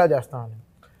థీమ్ ఎలా చేస్తామని.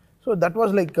 So that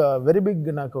was like very big,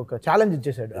 నాకు ఒక ఛాలెంజ్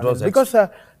ఇచ్చేసాడు. బికాస్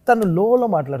తను లోలో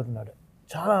మాట్లాడుతున్నాడు,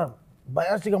 చాలా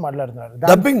బయాస్గా మాట్లాడుతున్నాడు.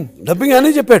 డబ్బింగ్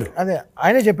అనే చెప్పాడు, అదే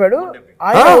ఆయనే చెప్పాడు,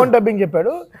 ఆయన ఓన్ డబ్బింగ్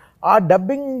చెప్పాడు. ఆ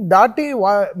డబ్బింగ్ దాటి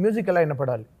మ్యూజిక్ ఎలా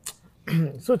వినపడాలి.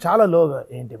 సో చాలా లోగా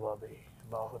ఏంటి బాబీ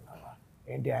బాగున్నావా,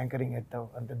 ఏంటి యాంకరింగ్ ఎత్తావు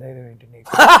అంత ధైర్యం ఏంటి నీకు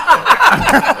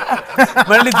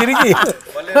మళ్ళీ తిరిగి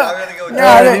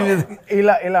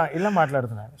ఇలా ఇలా ఇలా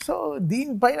మాట్లాడుతున్నాను. సో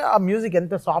దీనిపైన ఆ మ్యూజిక్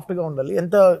ఎంత సాఫ్ట్గా ఉండాలి,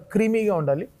 ఎంత క్రీమీగా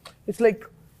ఉండాలి. ఇట్స్ లైక్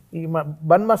ఈ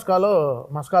బన్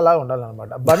మస్కాలా ఉండాలన్నమాట.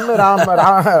 బన్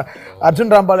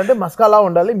అర్జున్ రాంపాల్ అంటే మస్కాలా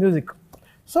ఉండాలి మ్యూజిక్.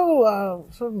 సో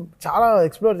సో చాలా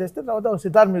ఎక్స్ప్లోర్ చేస్తే తర్వాత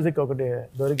సితార్ మ్యూజిక్ ఒకటి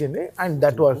దొరికింది అండ్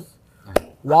దట్ వాజ్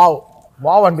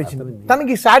వావ్ అనిపించింది.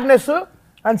 తనకి సాడ్నెస్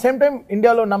అండ్ సేమ్ టైం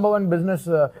ఇండియాలో #1 బిజినెస్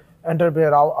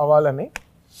ఎంటర్ప్రెన్యూర్ అవ్వాలని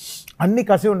అన్ని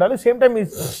కసి ఉండాలి. Same time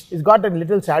is got a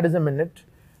little sadism in it.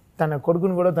 తన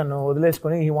కొడుకుని కూడా తను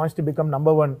వదిలేసుకొని హీ వాంట్స్ టు బికమ్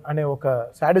 #1 అనే ఒక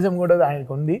సాడిజం కూడా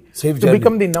ఆయనకు ఉంది, to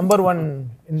become the #1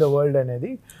 in the world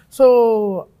అనేది. సో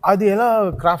అది ఎలా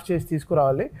క్రాఫ్ట్ చేసి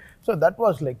తీసుకురావాలి. So that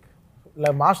was like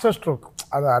master stroke.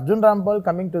 అది Arjun Rampal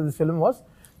coming to this film was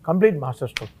complete master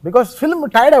stroke. Because film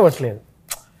tired అవ్వట్లేదు.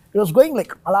 ఇట్ వాస్ గోయింగ్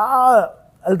లైక్ అలా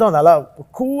వెళ్తుంది, అలా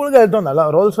కూల్గా వెళ్తుంది, అలా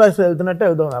రోల్స్ రాయిస్ వెళ్తున్నట్టే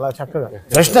వెళ్తుంది, అలా చక్కగా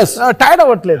టైర్డ్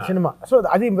అవ్వట్లేదు సినిమా. సో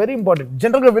అది వెరీ ఇంపార్టెంట్.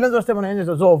 జనరల్గా విలన్స్ వస్తే మనం ఏం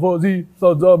చేస్తాం,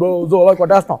 అలా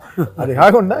కొట్టేస్తాం. అది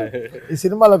కాకుండా ఈ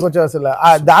సినిమాలోకి వచ్చే అసలు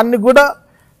దాన్ని కూడా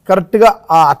కరెక్ట్గా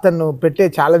అతను పెట్టే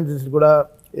ఛాలెంజెస్ కూడా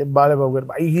బాలబాబు గారు.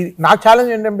 నాకు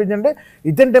ఛాలెంజ్ ఏంటంటే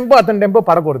ఇతని టెంపో అతని టెంపో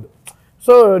పడకూడదు.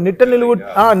 సో నిట్ట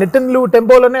నిలువు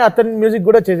టెంపోలోనే అతని మ్యూజిక్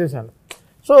కూడా చేసేసాను.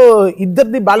 సో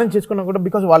ఇద్దరిది బ్యాలెన్స్ చేసుకున్నా కూడా,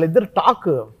 బికాస్ వాళ్ళిద్దరు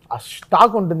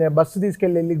టాక్ ఉంటుంది. బస్సు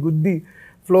తీసుకెళ్ళి గుద్ది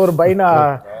ఫ్లోర్ పైన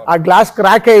ఆ గ్లాస్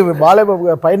క్రాక్ అయ్యి బాలబాబు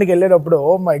గారు పైనకి వెళ్ళేటప్పుడు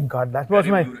oh my God, that was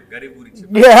my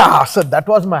అసలు దట్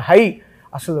వాస్ మై హై.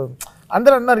 అసలు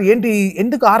అందరూ అన్నారు ఏంటి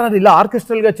ఎందుకు ఆర్ఆర్ ఇలా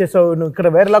ఆర్కెస్ట్రల్గా చేసావు, నువ్వు ఇక్కడ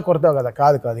వేరేలా కొడతావు కదా.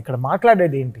 కాదు ఇక్కడ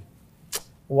మాట్లాడేది ఏంటి,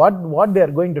 what they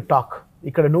are going to talk.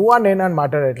 ఇక్కడ నువ్వా నేనా అని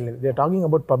మాట్లాడట్లేదు, they are talking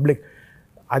about public.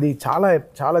 అది చాలా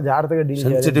చాలా జాగ్రత్తగా డీల్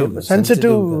చేయాలి,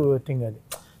 సెన్సిటివ్ థింగ్ అది.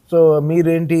 సో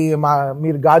మీరేంటి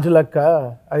మీరు గాజు లెక్క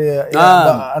అది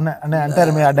అని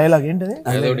అంటారు. మీ ఆ డైలాగ్ ఏంటిది,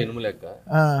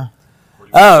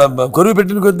 కొలిమి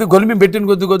పెట్టిన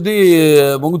కొద్ది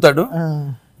మొంగుతాడు,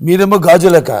 మీరేమో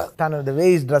గాజు లెక్క. తను the way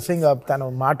is dressing up, తను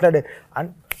మాట్లాడే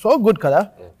సో గుడ్ కదా.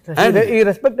 ఈ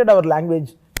రెస్పెక్టెడ్ అవర్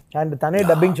లాంగ్వేజ్ అండ్ తనే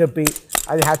డబ్బింగ్ చెప్పి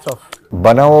అది హ్యాట్స్ ఆఫ్.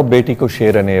 బనావో బేటీకో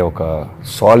షేర్ అనే ఒక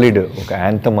సాలిడ్ ఒక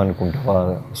anthem అనుకుంటావా,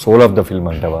 soul of the film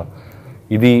అంటావా?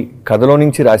 ఇది కథలో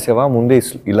నుంచి రాసావా, ముందే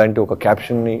ఇలాంటి ఒక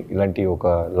క్యాప్షన్ని ఇలాంటి ఒక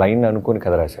లైన్ అనుకొని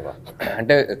కథ రాసావా?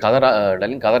 అంటే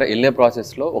కథ వెళ్ళే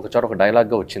ప్రాసెస్లో ఒక చోట ఒక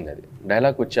డైలాగ్గా వచ్చింది. అది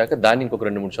డైలాగ్ వచ్చాక దాన్ని ఇంకొక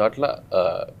 2-3 చోట్ల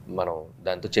మనం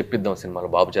దాంతో చెప్పిద్దాం సినిమాలో,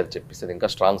 బాబు చేత చెప్పిస్తే ఇంకా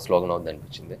స్ట్రాంగ్ స్లోగన్ అవుతుంది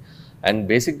అనిపించింది. అండ్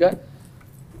బేసిక్గా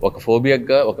ఒక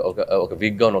ఫోబియాగా ఒక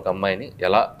వీక్గా ఉన్న ఒక అమ్మాయిని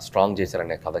ఎలా స్ట్రాంగ్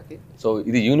చేశారనే కథకి. సో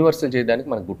ఇది యూనివర్సల్ చేయడానికి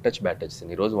మనకు గుడ్ టచ్ బ్యాడ్ టచ్.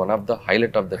 ఈరోజు one of the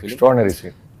highlight of the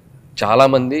film,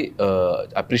 చాలామంది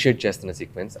అప్రిషియేట్ చేస్తున్న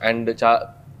సీక్వెన్స్. అండ్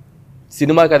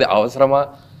సినిమాకి అది అవసరమా,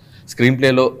 స్క్రీన్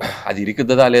ప్లేలో అది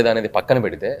ఇరికిద్దా లేదా అనేది పక్కన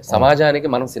పెడితే, సమాజానికి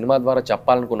మనం సినిమా ద్వారా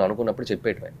అనుకున్నప్పుడు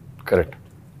చెప్పేటమే. కరెక్ట్,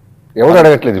 ఎవరు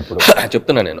అడగట్లేదు ఇప్పుడు.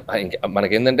 చెప్తున్నా నేను.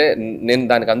 మనకేంటంటే నేను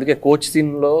దానికి అందుకే కోచ్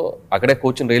సీన్లో అక్కడే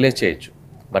కోచ్ని రియలైజ్ చేయొచ్చు,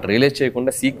 బట్ రియలైజ్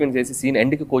చేయకుండా సీక్వెన్స్ చేసి సీన్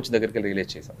ఎండ్కి కోచ్ దగ్గరికి రియలైజ్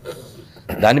చేసాం,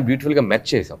 దాన్ని బ్యూటిఫుల్గా మ్యాచ్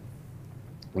చేసాం.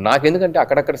 నాకెందుకంటే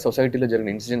అక్కడక్కడ సొసైటీలో జరిగిన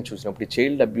ఇన్సిడెంట్ చూసినప్పుడు, ఈ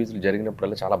చైల్డ్ అబ్యూజ్లు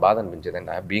జరిగినప్పుడల్లా చాలా బాధ అనిపించేది.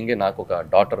 అండ్ బీయింగే నాకు ఒక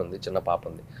డాటర్ ఉంది, చిన్న పాప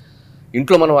ఉంది.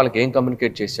 ఇంట్లో మనం వాళ్ళకి ఏం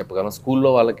కమ్యూనికేట్ చేసి చెప్పగలం, స్కూల్లో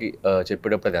వాళ్ళకి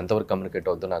చెప్పేటప్పుడు అది ఎంతవరకు కమ్యూనికేట్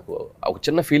అవుతుందో నాకు ఒక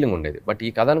చిన్న ఫీలింగ్ ఉండేది. బట్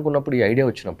ఈ కథ అనుకున్నప్పుడు, ఈ ఐడియా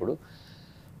వచ్చినప్పుడు,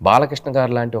 బాలకృష్ణ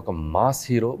గారు లాంటి ఒక మాస్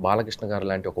హీరో, బాలకృష్ణ గారు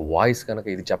లాంటి ఒక వాయిస్ కనుక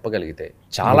ఇది చెప్పగలిగితే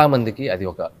చాలా మందికి అది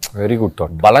ఒక వెరీ గుడ్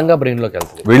థాట్, బలంగా బ్రెయిన్లోకి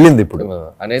వెళ్ళింది ఇప్పుడు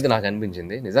అనేది నాకు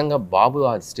అనిపించింది. నిజంగా బాబు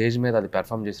ఆ స్టేజ్ మీద అది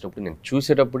పెర్ఫామ్ చేసినప్పుడు, నేను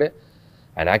చూసేటప్పుడే,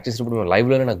 ఆయన యాక్ట్ చేసినప్పుడు మేము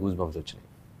లైవ్లోనే నాకు గూస్ బంప్స్ వచ్చినాయి.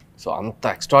 సో అంత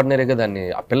ఎక్స్ట్రాడినరీగా దాన్ని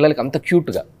ఆ పిల్లలకి అంత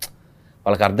క్యూట్గా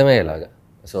వాళ్ళకి అర్థమయ్యేలాగా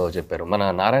సో చెప్పారు. మన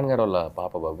నారాయణ గారు వాళ్ళ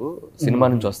పాప బాబు సినిమా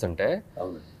నుంచి వస్తుంటే,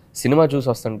 సినిమా చూసి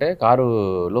వస్తుంటే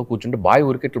కారులో కూర్చుంటే బాయ్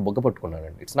ఊరికి ఇట్లా బొగ్గ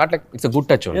పట్టుకున్నాడండి. It's not like it's a good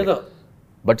touch only,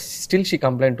 but still she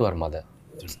complaint to her mother.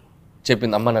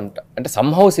 చెప్పింది అమ్మనంట. అంటే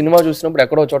సంహౌ సినిమా చూసినప్పుడు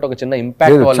ఎక్కడో చోట ఒక చిన్న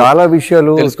ఇంపాక్ట్, చాలా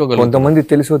విషయాలు కొంతమంది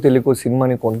తెలుసో తెలియకో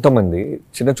సినిమాని కొంతమంది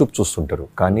చిన్న చూపు చూస్తుంటారు,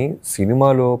 కానీ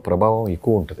సినిమాలో ప్రభావం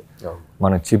ఎక్కువ ఉంటుంది.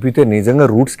 మనం చెప్పితే నిజంగా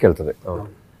రూట్స్కి వెళ్తుంది.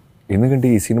 ఎందుకంటే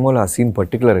ఈ సినిమాలో ఆ సీన్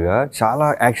పర్టికులర్గా చాలా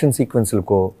యాక్షన్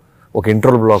సీక్వెన్స్లకో, ఒక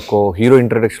ఇంట్రోల్ బ్లాక్కో, హీరో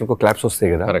ఇంట్రడక్షన్కో క్లాప్స్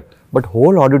వస్తాయి కదా, but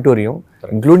whole auditorium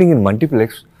including in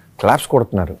multiplex claps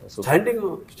కొడుతున్నారు.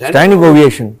 Standing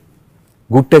ovation,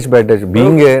 good touch bad touch.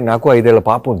 బీయింగే నాకు 5 ఏళ్ల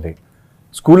పాప ఉంది,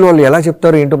 స్కూల్లో వాళ్ళు ఎలా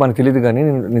చెప్తారో ఏంటో మనకు తెలియదు, కానీ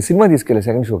నేను సినిమా తీసుకెళ్ళి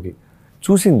సెకండ్ షోకి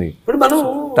చూసింది,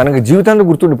 తనకి జీవితాంలో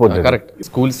గుర్తుండిపోతుంది. కరెక్ట్.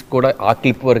 స్కూల్స్ కూడా ఆ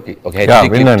క్లిప్ వరకు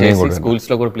స్కూల్స్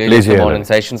లో కూడా ప్లే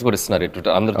సెషన్స్ కూడా ఇస్తున్నారు,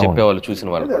 అందరూ చెప్పేవాళ్ళు, చూసిన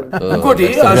వాళ్ళు. ఇంకోటి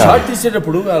ఆ షార్ట్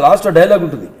తీసేటప్పుడు లాస్ట్ డైలాగ్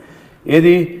ఉంటుంది,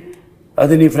 ఏది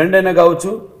అది నీ ఫ్రెండ్ అయినా కావచ్చు,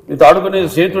 నీతో ఆడుకునే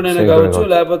స్నేహితుడైనా కావచ్చు,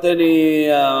 లేకపోతే నీ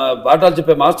పాఠాలు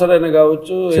చెప్పే మాస్టర్ అయినా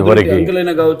కావచ్చు, అంకుల్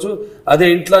అయినా కావచ్చు, అదే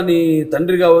ఇంట్లో నీ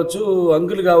తండ్రి కావచ్చు,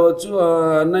 అంకుల్ కావచ్చు,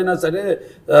 అన్నైనా సరే,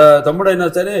 తమ్ముడైనా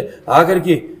సరే,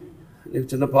 ఆఖరికి నీకు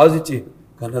చిన్న పాజ్ ఇచ్చి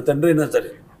కన్నా తండ్రి అయినా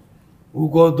సరే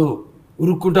ఊకోవద్దు,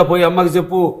 ఉరుక్కుంటా పోయి అమ్మకి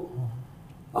చెప్పు,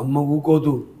 అమ్మ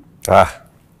ఊకోదు,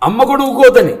 అమ్మ కూడా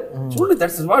ఊకోవద్దని. చూడండి,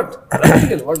 దట్స్ వాట్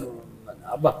వాళ్ళు.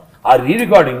 అబ్బా ఆ రీ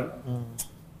రికార్డింగ్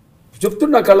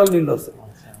చెప్తున్నా కళ్ళలో నీళ్ళు వస్తాయి.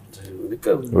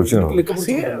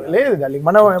 లేదు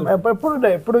మనం ఎప్పుడు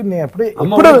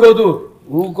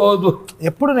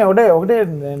ఒకటే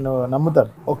నేను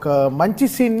నమ్ముతాను, ఒక మంచి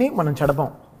సీన్ని మనం చెడపం,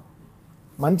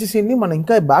 మంచి సీన్ని మనం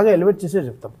ఇంకా బాగా ఎలివేట్ చేసే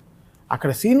చెప్తాం.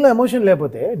 అక్కడ సీన్లో ఎమోషన్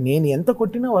లేకపోతే నేను ఎంత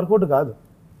కొట్టినా వర్కౌట్ కాదు.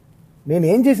 నేను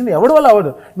ఏం చేసినా ఎవడి వల్ల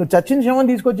అవ్వదు. నువ్వు చచ్చిన శవం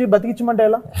తీసుకొచ్చి బతికించమంటే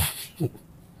ఎలా?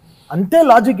 అంతే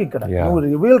లాజిక్ ఇక్కడ. నువ్వు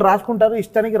రివ్యూలు రాసుకుంటారు,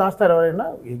 ఇష్టానికి రాస్తారు, ఎవరైనా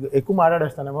ఎక్కువ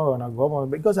మాట్లాడేస్తానేమో నాకు కోపం.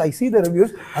 Because I see the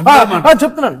reviews.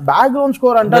 చెప్తున్నాను బ్యాక్గ్రౌండ్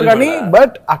స్కోర్ అంటారు కానీ,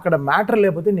 బట్ అక్కడ మ్యాటర్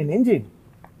లేకపోతే నేనేం చేయను.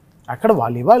 అక్కడ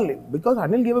వాళ్ళు ఇవ్వాలి. Because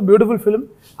Anil give a beautiful film,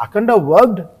 Akhanda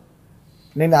worked.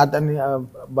 నేను అతన్ని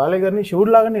బాలయ్య గారిని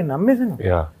శివుడు లాగా నేను నమ్మేసాను.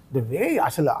 ద వే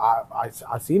అసలు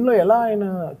ఆ సీన్లో ఎలా ఆయన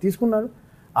తీసుకున్నాడు,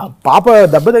 ఆ పాప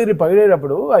దెబ్బ దగ్గర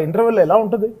పగిలేటప్పుడు ఆ ఇంటర్వెల్లో ఎలా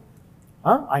ఉంటుంది,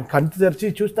 ఆయన కంటి తెరిచి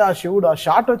చూస్తే ఆ శివుడు ఆ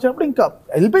షాట్ వచ్చినప్పుడు ఇంకా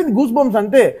వెళ్ళిపోయింది, గూస్ బంప్స్.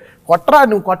 అంతే, కొట్టరా,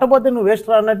 నువ్వు కొట్టపోతే నువ్వు వేస్ట్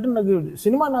రా అన్నట్టు నాకు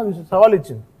సినిమా నాకు సవాల్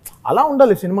ఇచ్చింది. అలా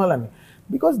ఉండాలి సినిమాలన్నీ.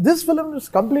 Because this film is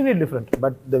completely different.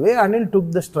 But the way Anil took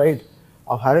the stride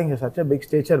of having such a big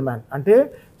stature man. అంటే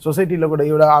సొసైటీలో కూడా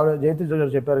ఆవిడ జయతీష్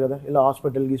గారు చెప్పారు కదా, ఇలా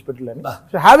హాస్పిటల్ అని.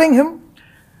 సో హ్యావింగ్ హిమ్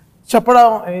చెప్పడం,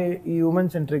 ఈ ఉమెన్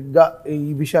సెంట్రిక్గా ఈ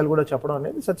విషయాలు కూడా చెప్పడం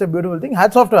అనేది such a beautiful thing.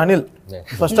 Hats off to Anil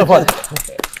first of all.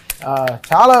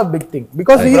 చాలా బిగ్ థింగ్.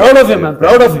 బికాస్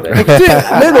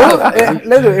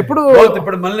లేదు ఎప్పుడు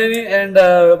ఇప్పుడు మళ్ళీ అండ్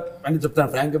అని చెప్తాను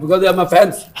Frank, because I am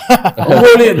fans.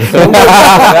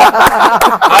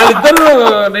 వాళ్ళిద్దరు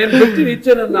నేను పెట్టి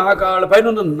ఇచ్చాను, నాకు వాళ్ళ పైన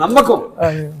ఉన్న నమ్మకం.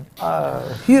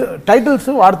 టైటిల్స్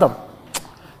వాడతాం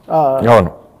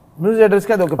న్యూస్ రైటర్స్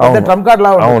కి, అది ఒక పెద్ద ట్రంప్ కార్డ్ లా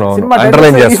సినిమా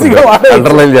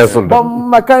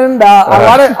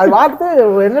వాడితే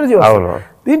ఎనర్జీ.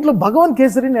 దీంట్లో భగవంత్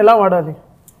కేసరిని ఎలా వాడాలి?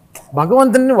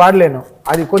 భగవంతుని వాడలేను,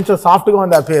 అది కొంచెం సాఫ్ట్గా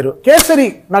ఉంది ఆ పేరు. కేసరి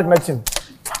నాకు నచ్చింది,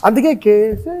 అందుకే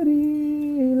కేసరి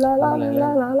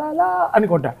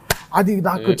అనుకుంటా. అది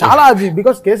నాకు చాలా, అది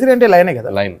బికాస్ కేసరి అంటే లైనే కదా,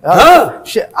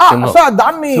 సో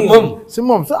దాన్ని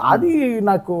సింహం. సో అది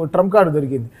నాకు ట్రంప్ కార్డు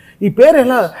దొరికింది. ఈ పేరు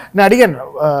ఎలా నేను అడిగాను,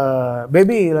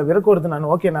 బేబీ ఇలా విరకూడుతున్నాను,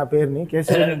 ఓకే నా పేరుని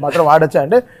కేసరి మాత్రం వాడచ్చా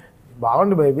అంటే,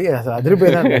 బాగుంది బేబీ అసలు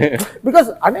అదిరిపోయినా. Because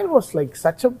Anil was like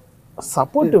such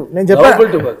supportive. నేను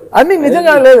చెప్పాను అన్ని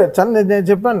నిజంగా లేదు. నేను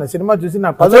చెప్పాను సినిమా చూసి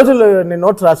నాకు 10 రోజులు నేను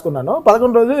నోట్స్ రాసుకున్నాను,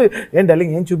 11 రోజులు ఏం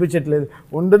డార్లింగ్ ఏం చూపించట్లేదు,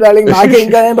 ఉండు డార్లింగ్ నాకే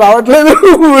ఇంకా ఏం రావట్లేదు.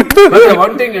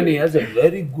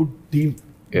 వెరీ గుడ్ టీమ్,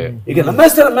 ఇక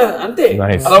నమ్మేస్తారు అంతే.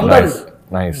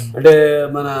 అంటే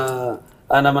మన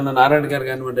నారాయణ గారు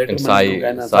కానివ్వండి, సాయి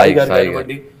గారు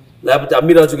కానివ్వండి, లేకపోతే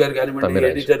అమ్మిరాజు గారు కానివ్వండి,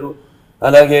 ఎడిటరు,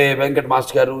 అలాగే వెంకట్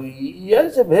మాస్టర్ గారు,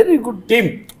 very good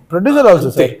team. Producer also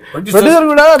sir, producer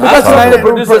కూడా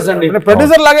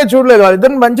ప్రొడ్యూసర్ లాగే చూడలేదు,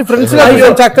 ఇద్దరు మంచి ఫ్రెండ్స్ గా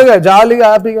చక్కగా జాలీగా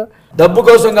హ్యాపీగా. డబ్బు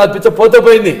కోసం కాదు, పోతే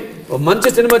పోయింది, మంచి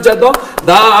సినిమా చేద్దాం,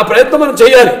 ఆ ప్రయత్నం మనం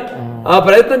చేయాలి. ఆ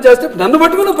ప్రయత్నం చేస్తే నన్ను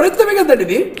పట్టుకున్న ప్రయత్నమే కదండి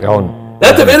ఇది.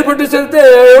 లేకపోతే వేరే ప్రొడ్యూసర్ అయితే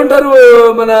ఏమంటారు,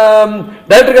 మన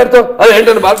డైరెక్టర్ గారితో అదే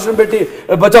ఏంటండి బాలకృష్ణ పెట్టి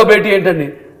బచావ్ బేటీ ఏంటండి,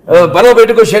 బలవ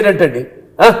బేటీకో షేర్ ఏంటండి,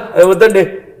 వద్దండి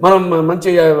మనం మంచి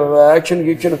యాక్షన్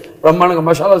బ్రహ్మాండంగా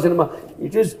మసాలా సినిమా.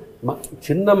 ఇట్ ఈస్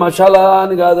చిన్న మసాలా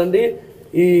అని కాదండి,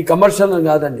 ఈ కమర్షియల్ అని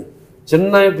కాదండి,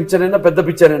 చిన్న పిక్చర్ అయినా పెద్ద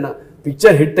పిక్చర్ అయినా,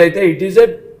 పిక్చర్ హిట్ అయితే it is a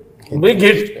big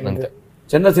hit.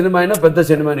 చిన్న సినిమా అయినా పెద్ద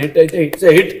సినిమా హిట్ అయితే it's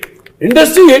a hit,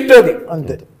 industry hit అది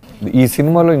అంతే. ఈ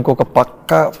సినిమాలో ఇంకొక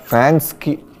పక్క ఫ్యాన్స్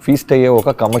కి ఫీస్ట్ అయ్యే ఒక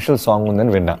కమర్షియల్ సాంగ్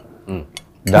ఉందని విన్నా.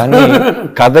 దాన్ని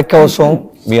కథ కోసం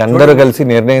మీ అందరూ కలిసి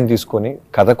నిర్ణయం తీసుకొని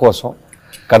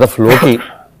కథ ఫ్లోకి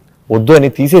వద్దు అని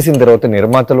తీసేసిన తర్వాత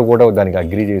నిర్మాతలు కూడా దానికి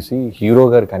అగ్రీ చేసి హీరో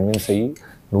గారు కన్విన్స్ అయ్యి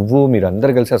మీరు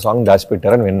అందరు కలిసి ఆ సాంగ్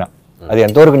దాచిపెట్టారని విన్నా. అది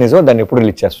ఎంతవరకు నిజం, దాన్ని ఎప్పుడు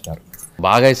రిలీజ్ చేస్తున్నారు?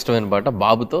 బాగా ఇష్టమైన పాట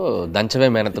బాబుతో దంచవే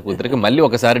మేనత కూతురికి మళ్ళీ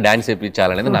ఒకసారి డాన్స్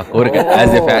చేయించాలనేది నా కోరిక.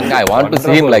 As a fan I want to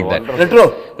see him like that.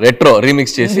 Retro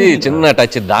remix చేసి చిన్న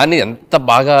టచ్, దాన్ని ఎంత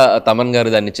బాగా తమన్ గారు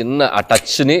దాన్ని చిన్న ఆ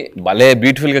టచ్ ని భలే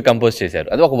బ్యూటిఫుల్ గా కంపోజ్ చేశారు.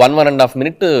 అది ఒక 1.5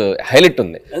 minute హైలైట్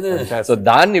ఉంది. సో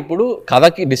దాన్ని ఇప్పుడు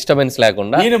కథకి డిస్టర్బెన్స్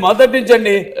లేకుండా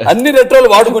మొదటించండి అన్ని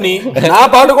రెట్రోలు వాడుకుని నా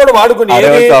పాట కూడా వాడుకుని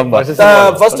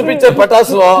ఫస్ట్ పిక్చర్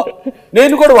పటాస్ లో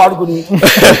నేను కూడా వాడుకుని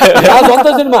నా సొంత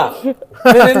సినిమా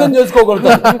నేను ఎందుకు చేసుకోగలుగుతాను.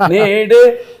 నేడే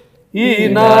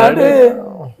ఈనాడే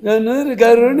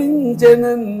కరుణించే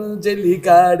నన్ను చెల్లి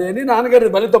కాడే అని నాన్నగారి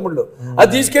బలి తమ్ముళ్ళు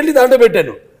అది తీసుకెళ్లి దాంట్లో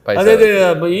పెట్టాను. అదే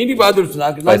ఈయనకి బాగా తెలుసు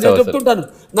నాకు. నేను చెప్తుంటాను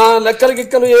నా లెక్కలు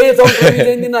గిక్కలు ఏ సంవత్సరం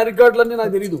ఇదైంది నా రికార్డులన్నీ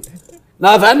నాకు తెలియదు.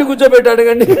 నా ఫ్యామిలీ కూర్చోబెట్టాడు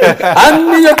కానీ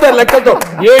అన్ని చెప్తారు లెక్కలతో.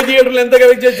 ఏ థియేటర్లు ఎంత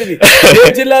కలెక్ట్ చేసింది, ఏ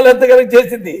జిల్లాలో ఎంత కలెక్ట్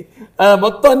చేసింది,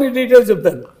 మొత్తం అన్ని డీటెయిల్స్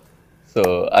చెప్తాను. సో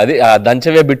అది ఆ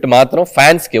దంచవే బిట్ మాత్రం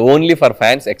ఫ్యాన్స్ కి, ఓన్లీ ఫర్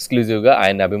ఫ్యాన్స్, ఎక్స్క్లూజివ్ గా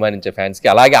ఆయన అభిమానించే ఫ్యాన్స్ కి,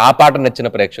 అలాగే ఆ పాట నచ్చిన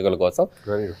ప్రేక్షకుల కోసం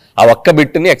ఆ ఒక్క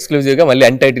బిట్ ని ఎక్స్క్లూజివ్ గా మళ్ళీ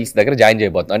టైటిల్స్ దగ్గర జాయిన్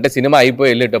చేయబోతున్నాం. అంటే సినిమా అయిపోయి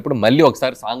వెళ్ళేటప్పుడు మళ్ళీ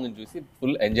ఒకసారి సాంగ్ చూసి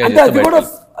ఫుల్ ఎంజాయ్ చేస్తాం.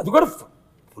 అది కూడా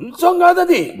ఫుల్ సాంగ్ కాదు,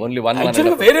 అది ఓన్లీ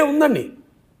యాక్చువల్గా వేరే ఉందండి.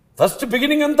 ఫస్ట్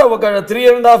బిగినింగ్ అంతా ఒక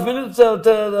 3.5 minutes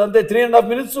అంటే 3.5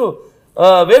 minutes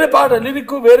వేరే పాట,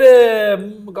 లిరిక్ వేరే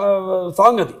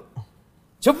సాంగ్. అది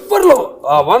చివరిలో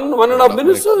 1.5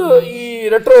 minutes ఈ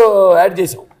రెట్రో యాడ్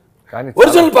చేసాం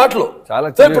ఒరిజినల్ పాటలో.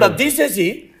 ఇప్పుడు అది తీసేసి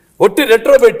ఒట్టి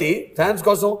రెట్రో పెట్టి ఫ్యాన్స్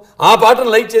కోసం ఆ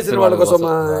పాటను లైక్ చేసిన వాళ్ళ కోసం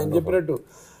ఆయన చెప్పినట్టు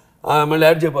మళ్ళీ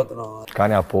యాడ్ చేయబోతున్నాం.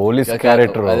 కానీ ఆ పోలీస్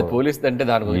క్యారెక్టర్, అది పోలీస్ అంటే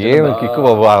దాని ఏమి కిక్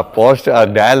పోస్ట్, ఆ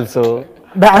డాన్స్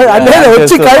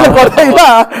వచ్చి కళ్ళు కొడతా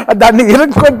దాన్ని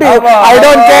ఇరుక్కొట్టి ఐ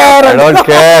డోంట్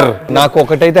కేర్. నాకు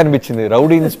ఒకటైతే అనిపించింది,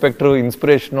 రౌడీ ఇన్స్పెక్టర్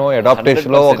ఇన్స్పిరేషన్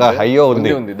అడాప్టేషన్ లో ఒక హైయో ఉంది.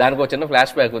 దానికి ఒక చిన్న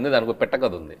ఫ్లాష్ బ్యాక్ ఉంది, దానికి ఒక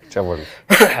పెట్టకథ ఉంది. చెప్పండి.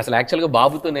 అసలు యాక్చువల్గా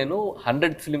బాబుతో నేను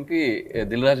 100th ఫిల్మ్ కి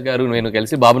దిల్ రాజు గారు నేను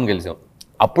కలిసి బాబుని కలిసాం.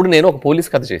 అప్పుడు నేను ఒక పోలీస్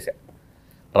కథ చేశాను,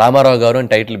 రామారావు గారు అని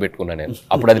టైటిల్ పెట్టుకున్నాను నేను.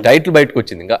 అప్పుడు అది టైటిల్ బయటకు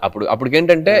వచ్చింది. ఇంకా అప్పుడు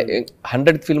ఏంటంటే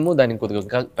 100th ఫిల్మ్ దానికి కొద్దిగా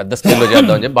ఇంకా పెద్ద స్కేల్లో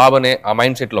చేద్దామని చెప్పి బాబు అనే ఆ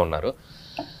మైండ్ సెట్లో ఉన్నారు.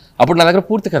 అప్పుడు నా దగ్గర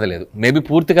పూర్తి కథ లేదు. మేబీ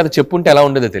పూర్తి కథ చెప్పుంటే ఎలా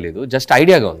ఉండేదో తెలియదు, జస్ట్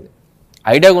ఐడియాగా ఉంది.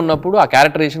 ఐడియాగా ఉన్నప్పుడు ఆ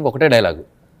క్యారెక్టరైజేషన్కి ఒకటే డైలాగు,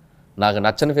 నాకు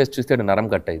నచ్చని ఫేస్ చూస్తే నరం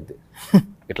కట్ అయింది,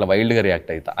 ఇట్లా వైల్డ్గా రియాక్ట్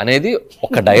అవుతా అనేది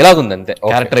ఒక డైలాగ్ ఉంది అంతే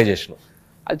క్యారెక్టరైజేషన్.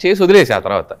 అది చేసి వదిలేసి ఆ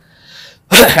తర్వాత.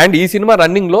 అండ్ ఈ సినిమా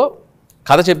రన్నింగ్లో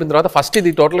కథ చెప్పిన తర్వాత ఫస్ట్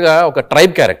ఇది టోటల్గా ఒక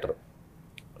ట్రైబ్ క్యారెక్టర్,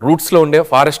 రూట్స్లో ఉండే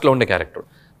ఫారెస్ట్లో ఉండే క్యారెక్టర్.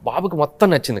 బాబుకి మొత్తం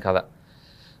నచ్చింది కథ,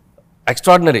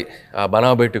 ఎక్స్ట్రాడినరీ.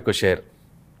 బనాబేటుకు షేర్,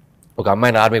 ఒక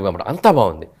అమ్మాయిని ఆర్మీకి పంపడం, అంతా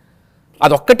బాగుంది.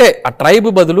 అదొక్కటే ఆ ట్రైబ్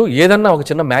బదులు ఏదన్నా ఒక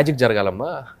చిన్న మ్యాజిక్ జరగాలమ్మా,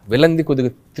 విలన్ది కొద్దిగా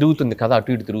తిరుగుతుంది కదా, అటు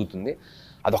ఇటు తిరుగుతుంది,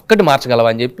 అదొక్కటి మార్చగలవా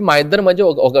అని చెప్పి మా ఇద్దరి మధ్య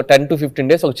ఒక 10 to 15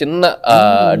 days ఒక చిన్న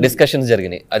డిస్కషన్స్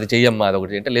జరిగినాయి. అది చెయ్యమ్మా,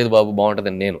 అదొకటి అంటే లేదు బాబు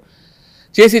బాగుంటుందని నేను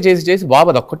చేసి బాబు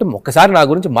అదొక్కటి ఒక్కసారి నా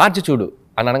గురించి మార్చి చూడు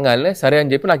అని అనగానే సరే అని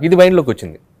చెప్పి నాకు ఇది మైండ్లోకి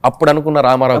వచ్చింది. అప్పుడు అనుకున్న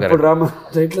రామారావు గారు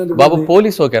బాబు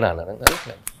పోలీస్ ఓకేనా అని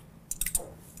అనగానే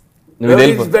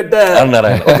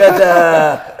అన్నారు.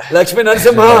 లక్ష్మీ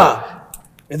నరసింహ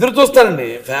ఎదురు చూస్తారండి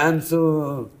ఫ్యాన్స్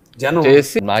జనం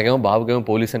చేసి. నాకేమో బాబుకేమో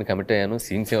పోలీస్ అని కమిట్ అయ్యాను,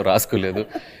 సీన్స్ ఏమో రాసుకోలేదు,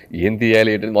 ఏం తీయాలి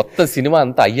ఏంటి మొత్తం సినిమా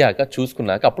అంతా అయ్యాక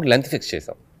చూసుకున్నాక అప్పుడు లెంత్ ఫిక్స్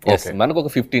చేసాం. మనకు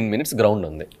ఒక 15 minutes గ్రౌండ్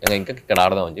ఉంది, ఇంకా ఇక్కడ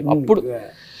ఆడదాం అని చెప్పి అప్పుడు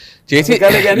చేసి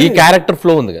ఈ క్యారెక్టర్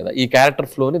ఫ్లో ఉంది కదా, ఈ క్యారెక్టర్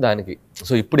ఫ్లోని దానికి.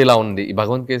 సో ఇప్పుడు ఇలా ఉంది. ఈ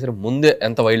భగవంత్ కేసరి ముందే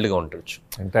ఎంత వైల్డ్గా ఉండొచ్చు,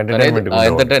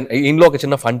 ఇంట్లో ఒక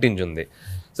చిన్న ఫంటింజ్ ఉంది.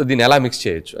 సో దీన్ని ఎలా మిక్స్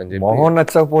చేయొచ్చు అని చెప్పి. మొహం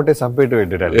నచ్చకపోతే సంపేట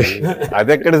పెట్టారు,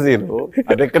 అది ఎక్కడ సీన్,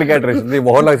 అది ఎక్కడ క్యారెక్టర్,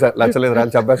 మొహం నచ్చలేదు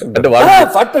రాళ్ళు చెప్పేస్తుంటే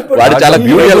వాడు చాలా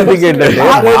బ్యూటిఫుల్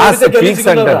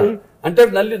అంటే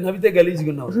నవ్వితే గలీజ్గా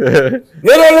ఉన్నావు,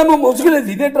 వేరే వాళ్ళేమో ముసుగులేదు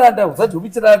ఇదేట్రా అంటే ఒకసారి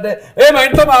చూపించరా అంటే మా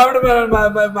ఇంట్లో మా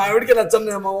ఆవిడికి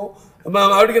నచ్చనేమో, మా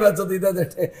ఆవిడికి నచ్చదు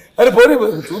ఇదంటే అరే పోనీ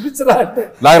చూపించరా అంటే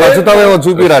నాకు నచ్చుతావేమో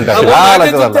చూపిరా అంటే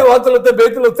వార్తలు వస్తాయి,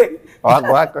 బేతులు వస్తాయి.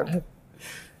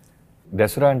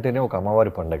 దసరా అంటేనే ఒక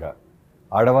అమ్మవారి పండుగ,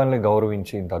 ఆడవాళ్ళని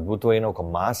గౌరవించి ఇంత అద్భుతమైన ఒక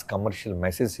మాస్ కమర్షియల్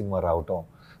మెసేజ్ సినిమా రావటం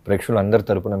ప్రేక్షకులు అందరి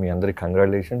తరపున మీ అందరికి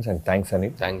కంగ్రాచులేషన్స్ అండ్ థ్యాంక్స్ అని.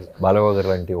 బాలయ్య గారు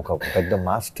లాంటి ఒక పెద్ద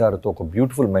మాస్ స్టార్తో ఒక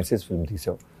బ్యూటిఫుల్ మెసేజ్ ఫిల్మ్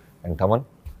తీసావు. And Thaman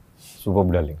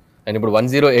super darling. And ఇప్పుడు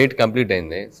 108 కంప్లీట్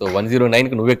అయింది. సో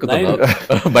 109కి నువ్వు ఎక్కుతున్నావు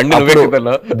బండి, నువ్వు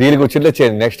ఎక్కుతున్నావు. దీనికి వచ్చిన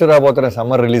చేయండి, నెక్స్ట్ రాబోతున్న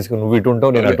సమ్మర్ రిలీజ్ కి నువ్వు ఇటు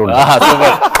ఉంటావు, నేను అటు ఉంటా.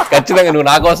 ఖచ్చితంగా నువ్వు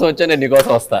నా కోసం వచ్చా, నేను నీ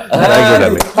కోసం వస్తా.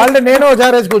 అంటే నేను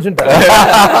జారేజ్ కూర్చుంటా,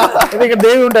 ఇక్కడ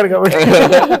దేవి ఉంటారు కాబట్టి.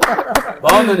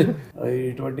 బాగుందండి.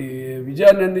 ఇటువంటి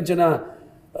విజయాన్ని అందించిన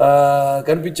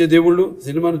కనిపించే దేవుళ్ళు,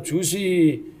 సినిమాను చూసి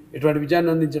ఇటువంటి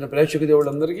విజయాన్ని అందించిన ప్రేక్షక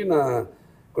దేవుళ్ళందరికీ నా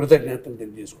కృతజ్ఞతలు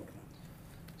తెలియజేసుకుంటున్నాను.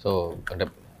 సో అంటే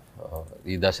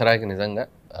ఈ దసరాకి నిజంగా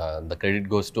the credit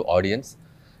goes to audience.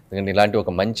 ఎందుకంటే ఇలాంటి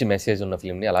ఒక మంచి మెసేజ్ ఉన్న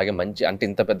ఫిల్మ్ని, అలాగే మంచి అంటే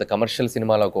ఇంత పెద్ద కమర్షియల్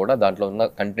సినిమాలో కూడా దాంట్లో ఉన్న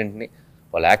కంటెంట్ని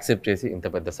వాళ్ళు యాక్సెప్ట్ చేసి ఇంత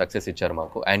పెద్ద సక్సెస్ ఇచ్చారు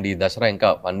మాకు. అండ్ ఈ దసరా ఇంకా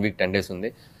 1 week 10 days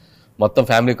ఉంది. మొత్తం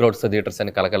ఫ్యామిలీ క్రౌడ్స్తో థియేటర్స్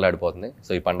అని కలకలాడిపోతుంది.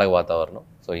 సో ఈ పండగ వాతావరణం.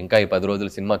 సో ఇంకా ఈ 10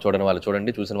 రోజులు సినిమా చూడని వాళ్ళు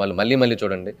చూడండి, చూసిన వాళ్ళు మళ్ళీ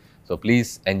చూడండి. So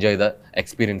please enjoy the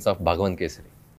experience of Bhagavanth kesari.